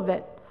whole of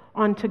it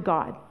onto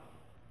God.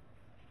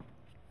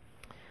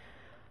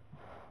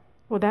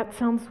 Well, that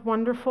sounds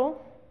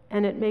wonderful,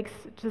 and it makes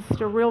just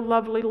a real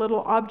lovely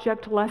little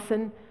object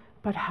lesson,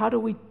 but how do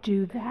we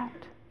do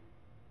that?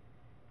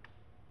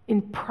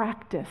 In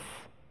practice.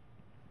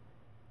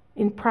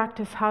 In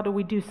practice, how do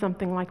we do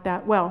something like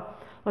that? Well,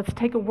 let's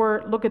take a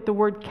look at the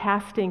word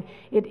casting.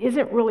 It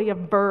isn't really a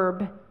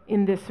verb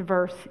in this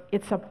verse.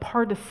 It's a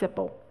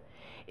participle.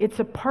 It's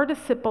a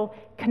participle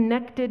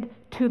connected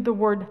to the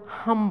word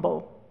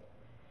humble.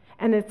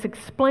 And it's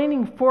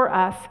explaining for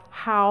us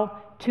how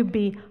to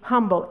be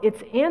humble.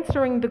 It's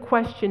answering the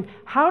question,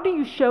 how do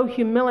you show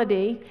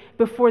humility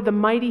before the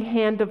mighty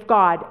hand of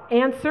God?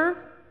 Answer,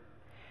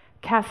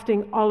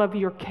 casting all of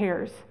your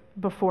cares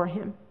before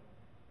Him.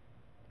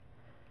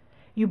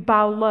 You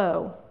bow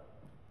low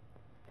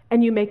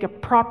and you make a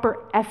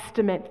proper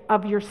estimate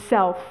of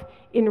yourself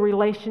in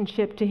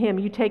relationship to Him.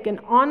 You take an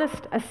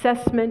honest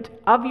assessment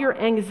of your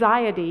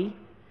anxiety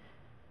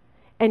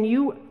and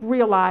you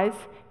realize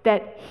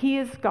that He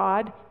is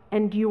God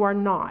and you are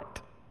not.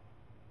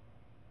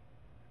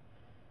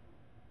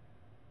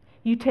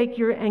 You take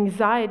your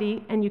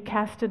anxiety and you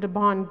cast it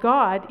upon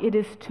God. It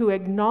is to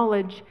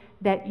acknowledge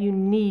that you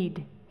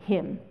need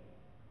Him.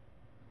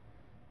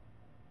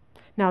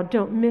 Now,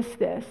 don't miss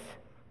this,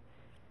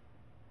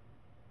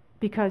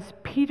 because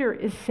Peter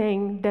is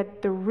saying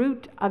that the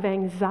root of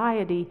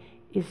anxiety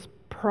is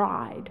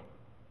pride.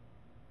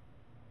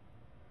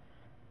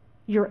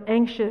 You're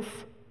anxious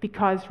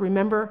because,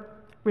 remember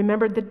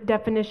the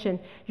definition,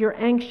 you're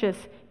anxious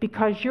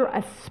because you're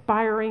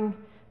aspiring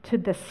to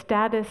the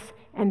status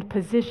and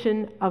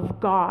position of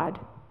God,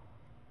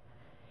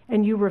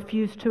 and you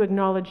refuse to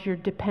acknowledge your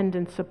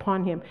dependence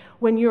upon Him.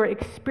 When you're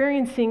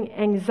experiencing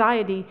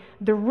anxiety,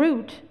 the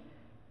root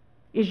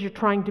is you're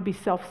trying to be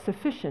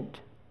self-sufficient.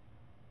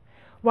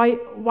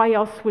 Why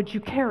else would you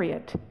carry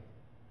it?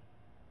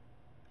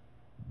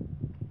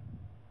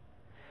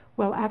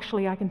 Well,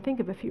 actually, I can think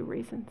of a few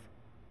reasons.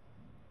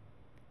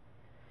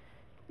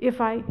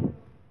 If I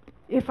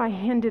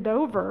hand it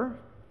over,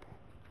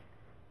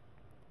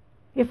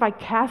 if I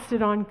cast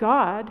it on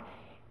God,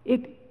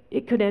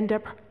 I could end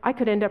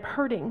up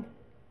hurting.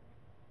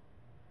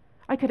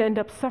 I could end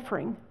up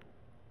suffering.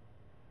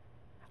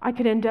 I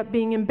could end up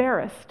being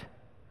embarrassed.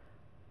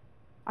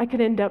 I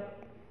could end up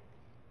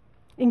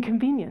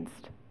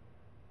inconvenienced.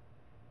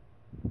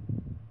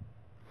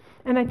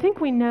 And I think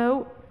we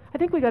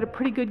got a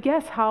pretty good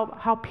guess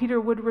how Peter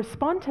would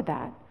respond to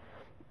that.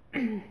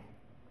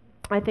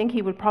 I think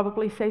he would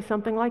probably say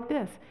something like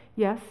this: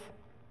 yes,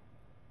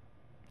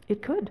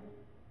 it could.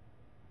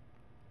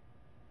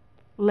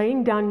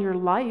 Laying down your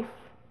life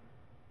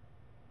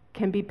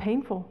can be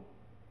painful,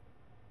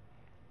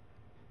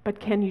 but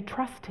can you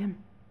trust him?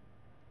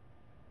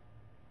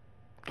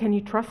 Can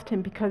you trust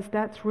him? Because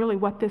that's really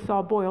what this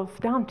all boils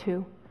down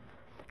to.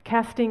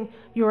 Casting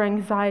your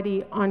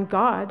anxiety on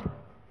God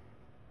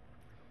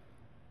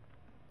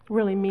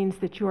really means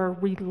that you are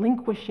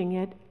relinquishing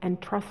it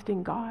and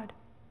trusting God.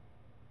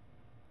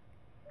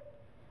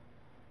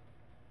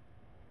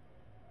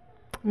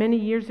 Many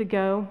years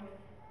ago,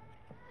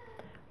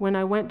 when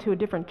I went to a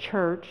different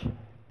church,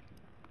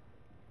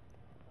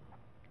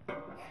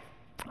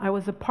 I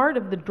was a part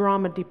of the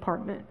drama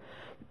department.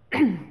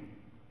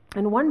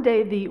 And one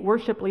day the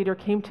worship leader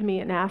came to me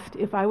and asked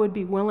if I would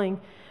be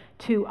willing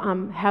to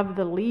have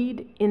the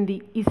lead in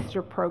the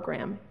Easter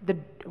program. It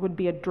would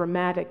be a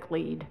dramatic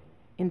lead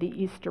in the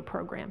Easter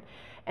program.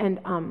 And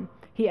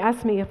he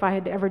asked me if I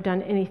had ever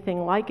done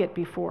anything like it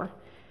before.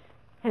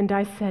 And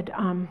I said,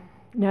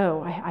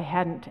 no, I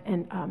hadn't.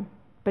 And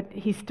but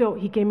he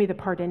gave me the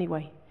part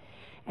anyway.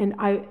 And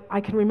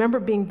I can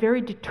remember being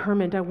very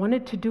determined. I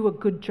wanted to do a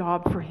good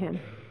job for him.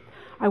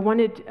 I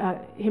wanted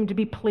him to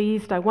be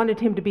pleased. I wanted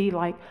him to be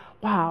like,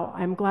 wow,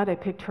 I'm glad I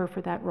picked her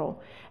for that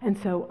role. And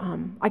so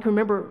I can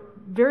remember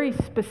very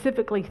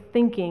specifically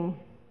thinking,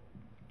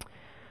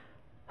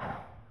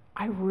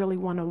 I really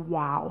want to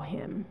wow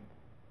him.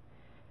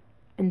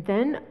 And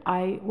then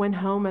I went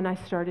home and I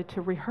started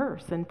to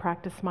rehearse and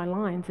practice my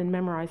lines and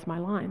memorize my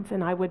lines.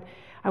 And I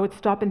would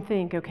stop and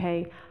think,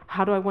 okay,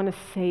 how do I want to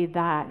say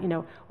that?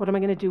 What am I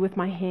going to do with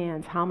my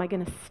hands? How am I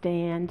going to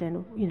stand?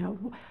 And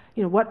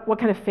what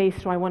kind of face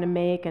do I want to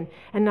make? And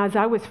as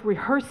I was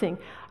rehearsing,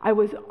 I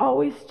was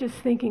always just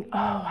thinking,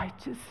 I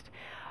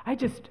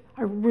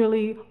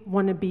really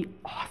want to be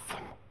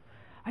awesome.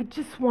 I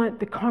just want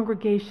the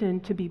congregation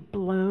to be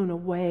blown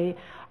away.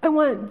 I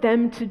want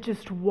them to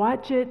just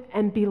watch it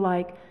and be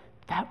like,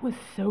 that was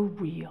so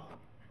real.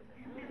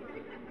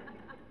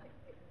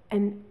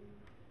 And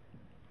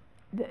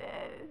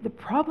the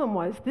problem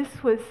was,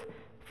 this was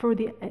for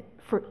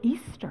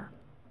Easter.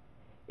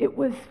 It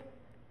was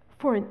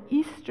for an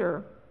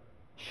Easter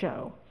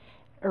show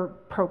or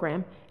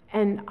program,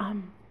 and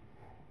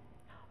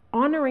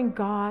honoring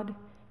God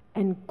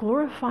and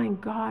glorifying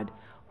God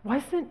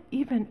wasn't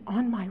even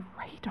on my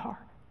radar.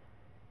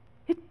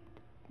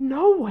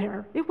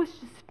 Nowhere. It was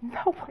just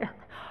nowhere.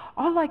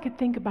 All I could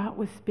think about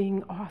was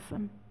being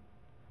awesome.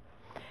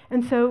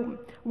 And so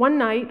one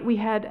night we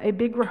had a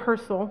big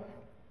rehearsal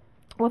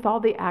with all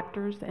the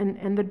actors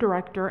and the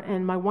director,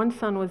 and my one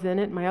son was in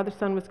it. My other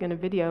son was going to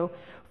video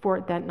for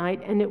it that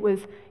night, and it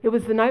was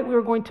the night we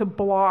were going to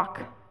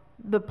block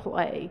the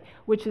play,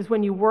 which is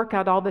when you work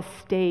out all the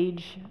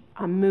stage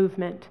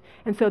movement.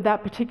 And so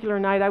that particular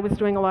night I was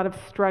doing a lot of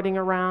strutting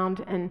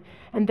around, and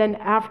then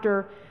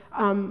after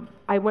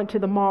I went to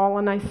the mall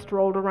and I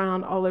strolled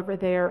around all over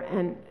there.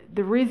 And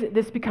the reason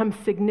this becomes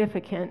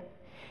significant,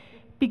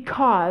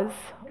 because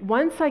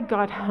once I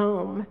got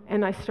home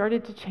and I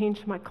started to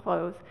change my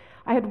clothes,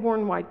 I had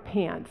worn white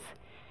pants,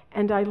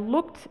 and I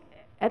looked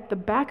at the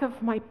back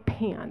of my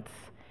pants,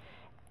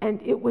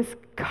 and it was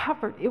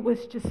covered. It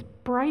was just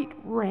bright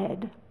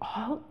red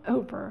all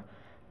over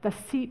the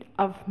seat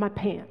of my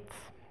pants.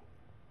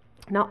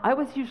 Now, I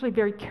was usually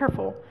very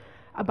careful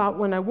about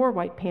when I wore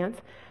white pants,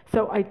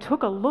 so I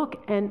took a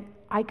look, and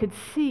I could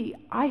see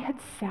I had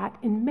sat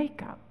in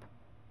makeup.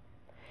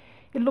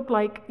 It looked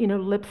like,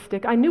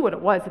 lipstick. I knew what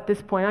it was at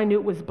this point. I knew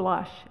it was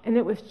blush, and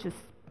it was just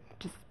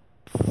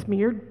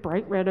smeared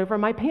bright red over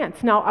my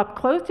pants. Now, up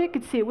close, you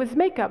could see it was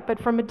makeup, but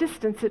from a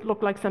distance, it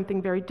looked like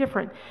something very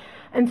different.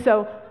 And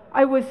so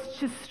I was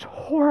just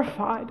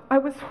horrified. I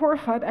was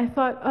horrified. I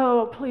thought,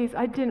 oh, please,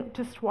 I didn't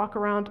just walk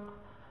around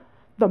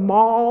the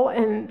mall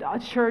and a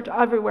church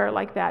everywhere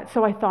like that.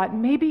 So I thought,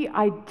 maybe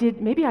I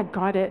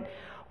got it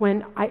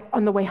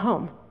on the way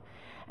home.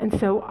 And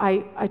so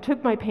I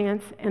took my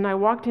pants and I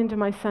walked into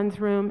my son's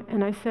room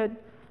and I said,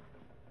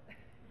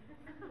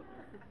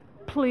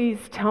 please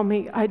tell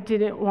me I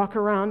didn't walk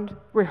around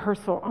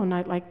rehearsal all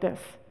night like this.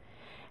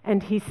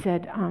 And he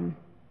said, yeah.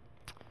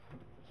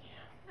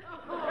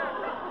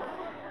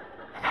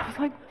 And I was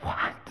like,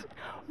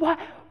 what?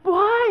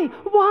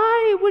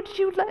 Why would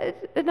you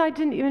let? And I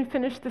didn't even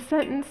finish the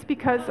sentence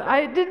because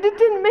it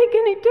didn't make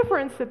any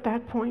difference at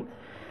that point.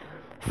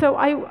 So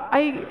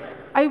I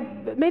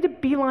made a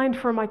beeline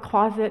for my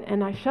closet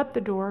and I shut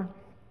the door.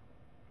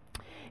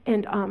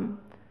 And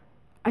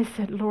I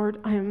said,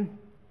 Lord, I'm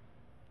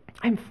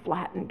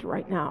flattened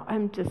right now.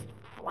 I'm just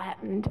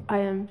flattened. I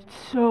am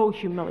so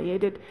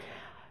humiliated.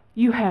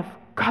 You have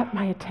got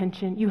my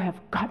attention. You have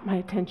got my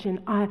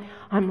attention.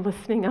 I'm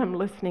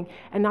listening.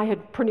 And I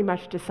had pretty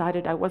much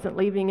decided I wasn't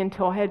leaving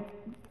until I had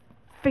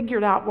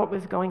figured out what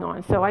was going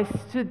on. So I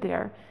stood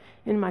there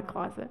in my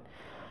closet.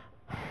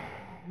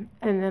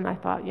 And then I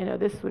thought,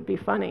 this would be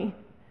funny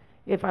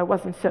if I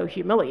wasn't so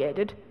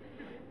humiliated,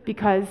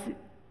 because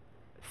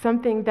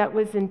something that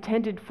was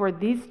intended for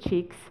these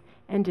cheeks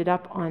ended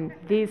up on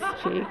these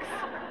cheeks.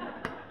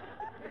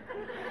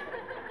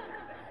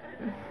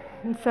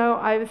 And so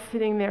I was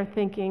sitting there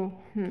thinking,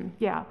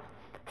 yeah,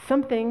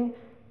 something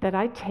that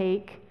I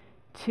take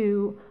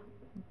to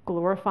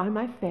glorify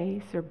my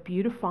face or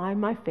beautify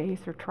my face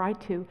or try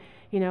to,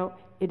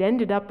 it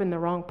ended up in the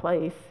wrong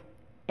place,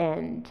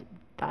 and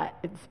that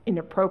it's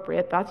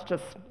inappropriate.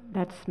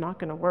 That's not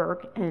going to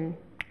work. And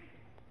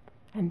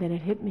then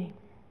it hit me.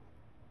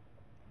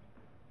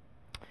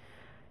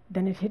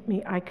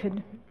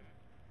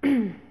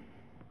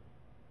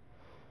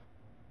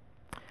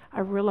 I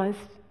realized,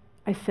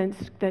 I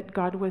sensed that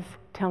God was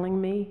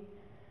telling me,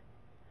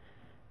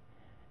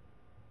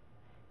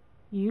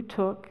 you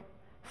took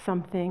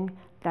something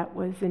that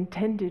was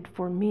intended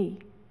for me.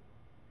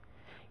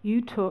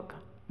 You took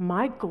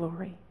my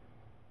glory.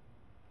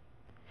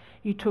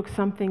 You took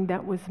something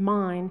that was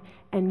mine,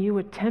 and you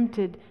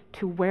attempted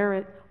to wear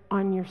it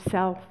on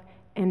yourself,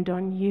 and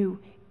on you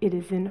it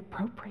is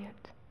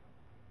inappropriate.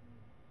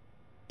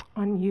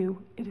 On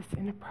you it is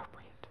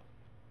inappropriate.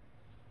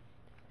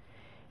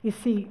 You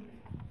see,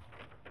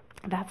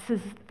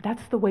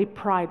 that's the way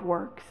pride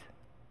works.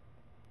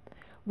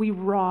 We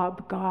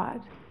rob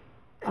God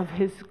of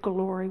His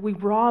glory. We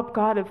rob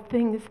God of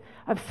things,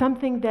 of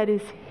something that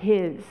is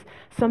His,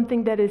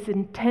 something that is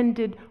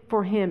intended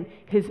for Him,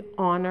 His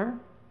honor,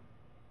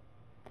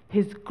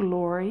 His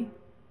glory,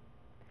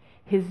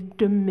 His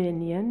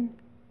dominion.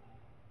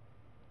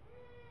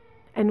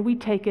 And we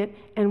take it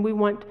and we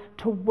want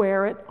to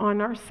wear it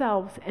on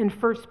ourselves. And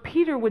 1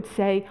 Peter would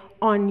say,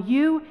 on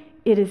you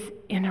it is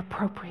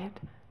inappropriate.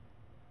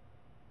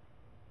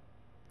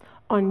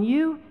 On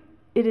you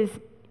it is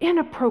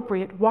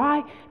inappropriate.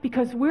 Why?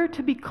 Because we're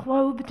to be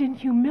clothed in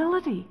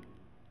humility.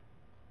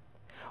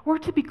 We're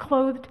to be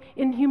clothed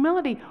in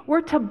humility.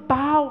 We're to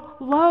bow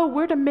low.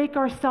 We're to make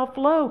ourselves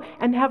low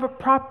and have a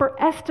proper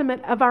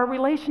estimate of our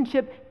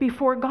relationship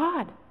before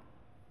God.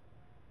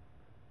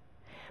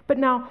 But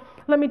now,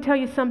 let me tell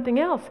you something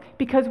else,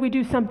 because we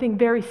do something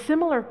very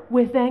similar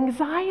with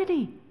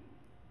anxiety.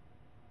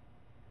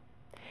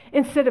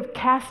 Instead of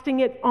casting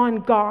it on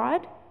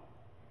God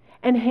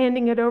and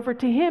handing it over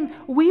to Him,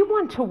 we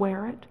want to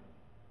wear it.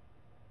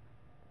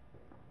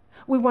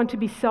 We want to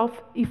be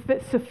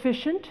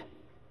self-sufficient.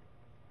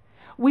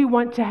 We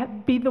want to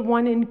be the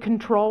one in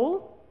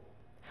control.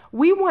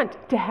 We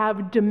want to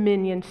have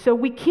dominion, so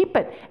we keep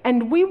it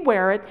and we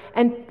wear it.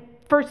 And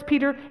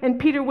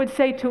Peter would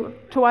say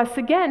to us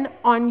again,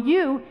 on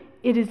you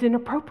it is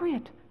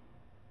inappropriate.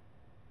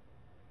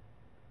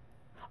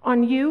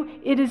 On you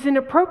it is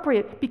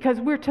inappropriate, because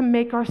we're to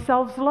make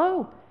ourselves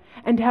low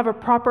and have a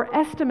proper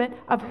estimate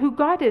of who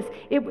God is.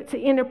 It's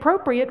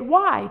inappropriate.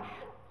 Why?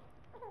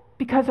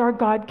 Because our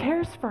God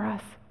cares for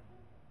us.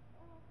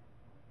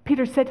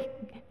 Peter said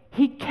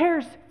He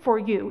cares for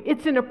you.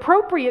 It's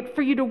inappropriate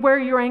for you to wear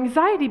your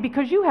anxiety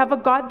because you have a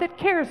God that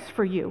cares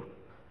for you.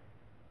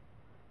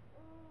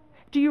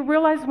 Do you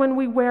realize when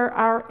we wear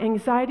our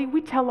anxiety,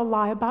 we tell a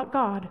lie about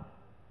God?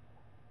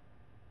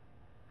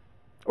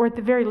 Or at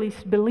the very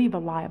least, believe a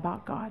lie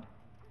about God.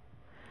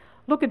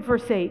 Look at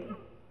verse 8.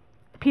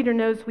 Peter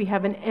knows we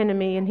have an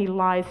enemy and he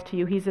lies to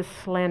you. He's a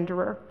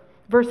slanderer.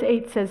 Verse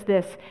 8 says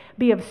this,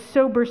 be of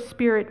sober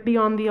spirit, be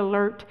on the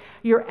alert.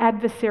 Your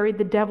adversary,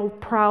 the devil,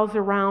 prowls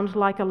around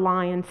like a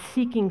lion,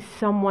 seeking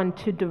someone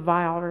to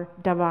devour.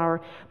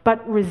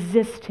 But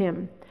resist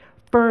him,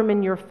 firm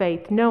in your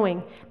faith,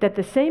 knowing that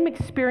the same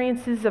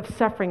experiences of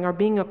suffering are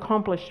being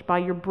accomplished by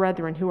your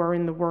brethren who are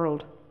in the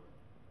world.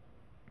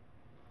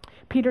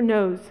 Peter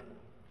knows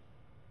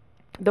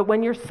that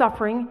when you're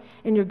suffering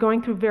and you're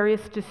going through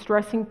various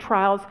distressing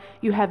trials,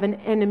 you have an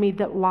enemy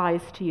that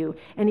lies to you.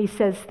 And he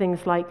says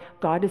things like,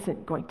 God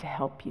isn't going to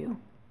help you.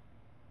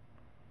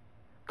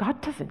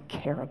 God doesn't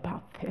care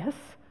about this.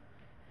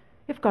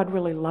 If God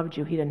really loved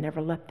you, He'd have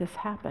never let this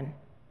happen.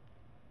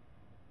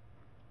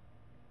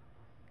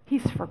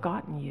 He's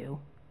forgotten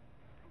you.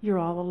 You're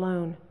all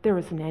alone. There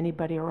isn't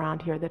anybody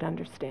around here that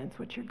understands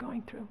what you're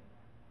going through.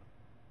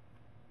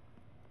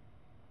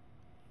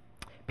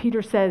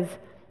 Peter says,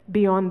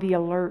 be on the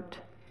alert.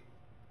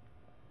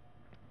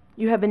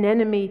 You have an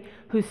enemy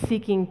who's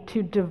seeking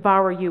to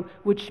devour you,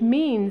 which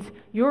means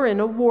you're in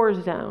a war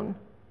zone.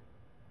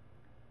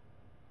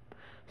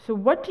 So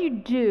what do you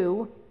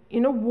do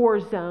in a war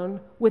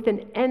zone with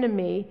an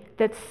enemy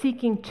that's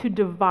seeking to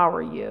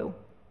devour you?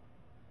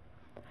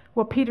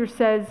 Well, Peter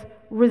says,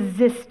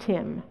 resist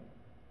him.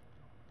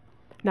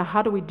 Now,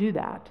 how do we do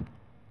that?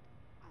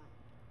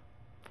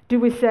 Do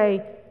we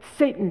say,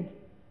 Satan,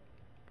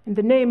 in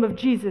the name of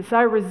Jesus,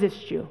 I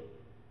resist you?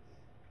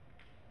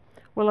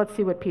 Well, let's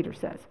see what Peter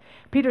says.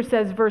 Peter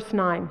says, verse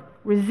 9,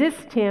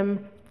 resist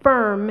him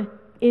firm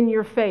in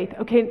your faith.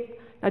 Okay,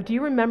 now do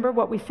you remember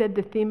what we said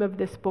the theme of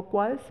this book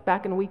was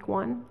back in week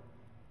 1?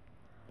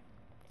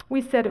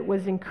 We said it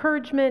was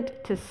encouragement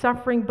to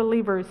suffering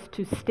believers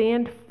to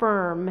stand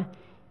firm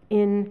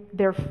in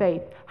their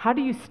faith. How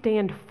do you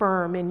stand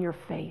firm in your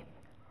faith?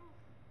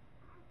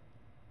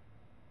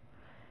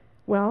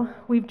 Well,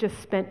 we've just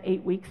spent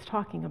 8 weeks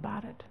talking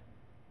about it.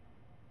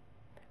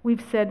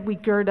 We've said we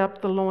gird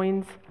up the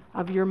loins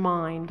of your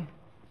mind.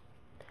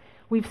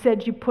 We've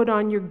said you put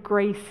on your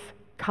grace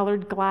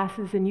colored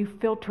glasses and you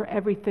filter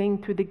everything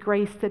through the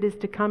grace that is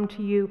to come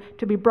to you,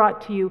 to be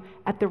brought to you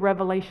at the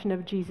revelation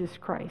of Jesus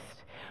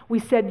Christ. We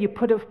said you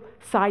put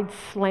aside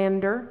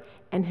slander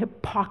and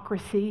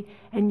hypocrisy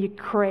and you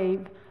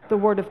crave the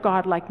Word of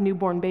God like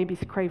newborn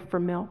babies crave for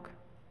milk.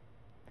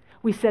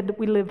 We said that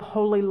we live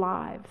holy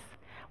lives.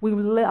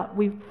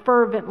 We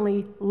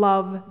fervently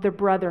love the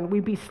brethren.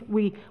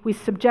 We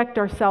subject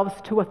ourselves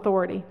to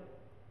authority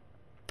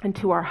and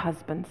to our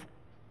husbands.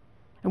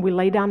 And we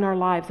lay down our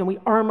lives and we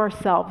arm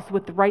ourselves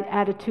with the right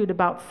attitude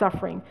about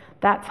suffering.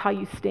 That's how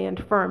you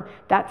stand firm.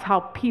 That's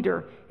how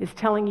Peter is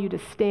telling you to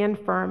stand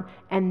firm,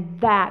 and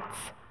that's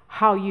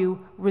how you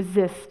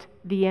resist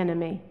the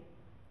enemy.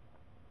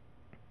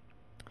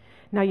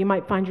 Now you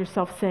might find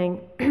yourself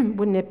saying,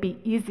 wouldn't it be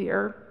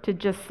easier to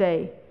just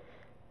say,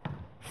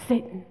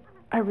 Satan,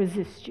 I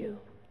resist you?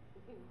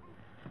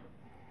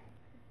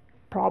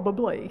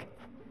 Probably.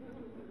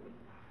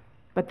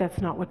 But that's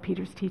not what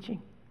Peter's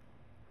teaching.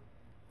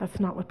 That's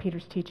not what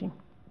Peter's teaching.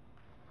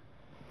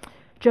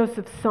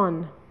 Joseph's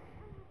son,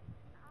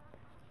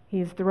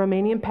 he's the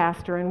Romanian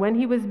pastor, and when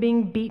he was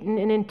being beaten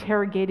and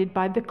interrogated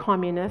by the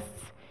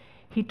communists,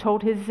 he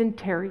told his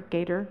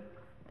interrogator,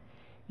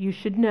 "You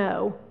should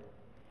know,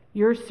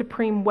 your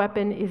supreme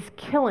weapon is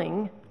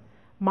killing,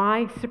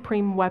 my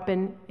supreme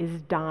weapon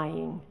is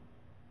dying."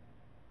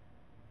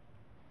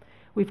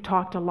 We've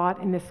talked a lot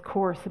in this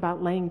course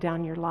about laying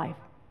down your life,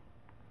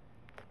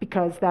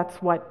 because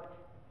that's what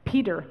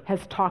Peter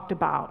has talked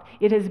about.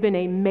 It has been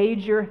a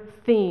major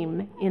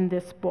theme in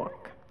this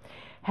book.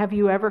 Have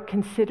you ever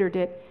considered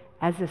it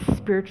as a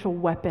spiritual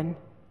weapon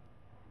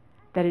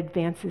that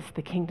advances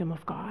the kingdom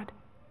of God?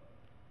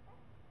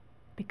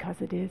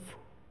 Because it is.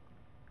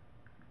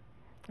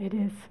 It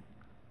is.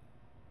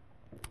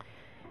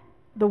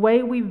 The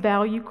way we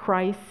value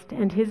Christ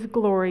and His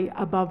glory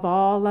above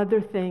all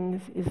other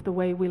things is the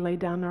way we lay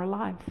down our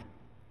lives.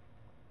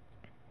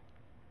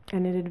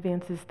 And it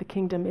advances the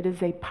kingdom. It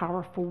is a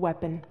powerful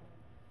weapon.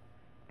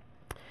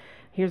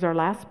 Here's our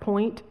last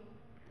point,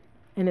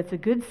 and it's a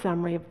good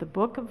summary of the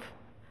book of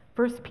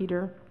 1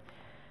 Peter.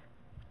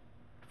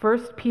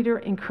 1 Peter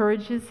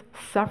encourages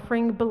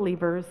suffering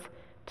believers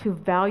to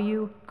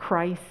value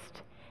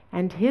Christ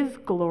and His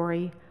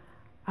glory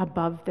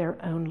above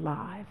their own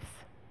lives.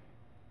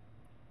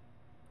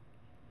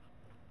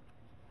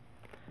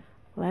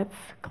 Let's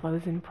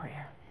close in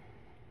prayer.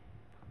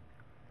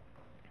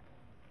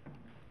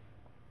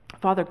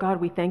 Father God,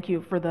 we thank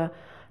you for the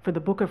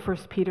book of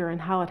 1 Peter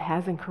and how it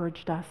has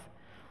encouraged us.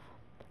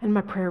 And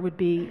my prayer would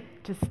be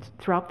just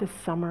throughout this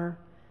summer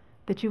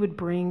that you would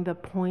bring the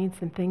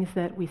points and things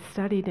that we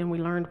studied and we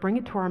learned, bring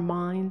it to our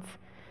minds.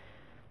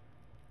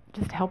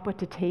 Just help it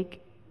to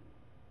take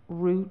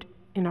root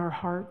in our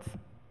hearts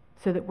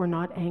so that we're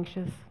not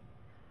anxious,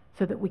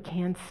 so that we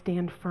can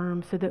stand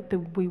firm, so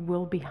that we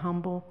will be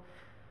humble,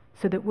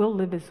 so that we'll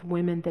live as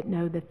women that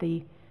know that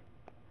the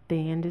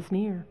end is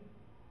near.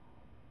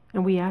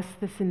 And we ask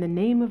this in the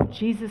name of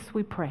Jesus,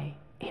 we pray.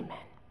 Amen.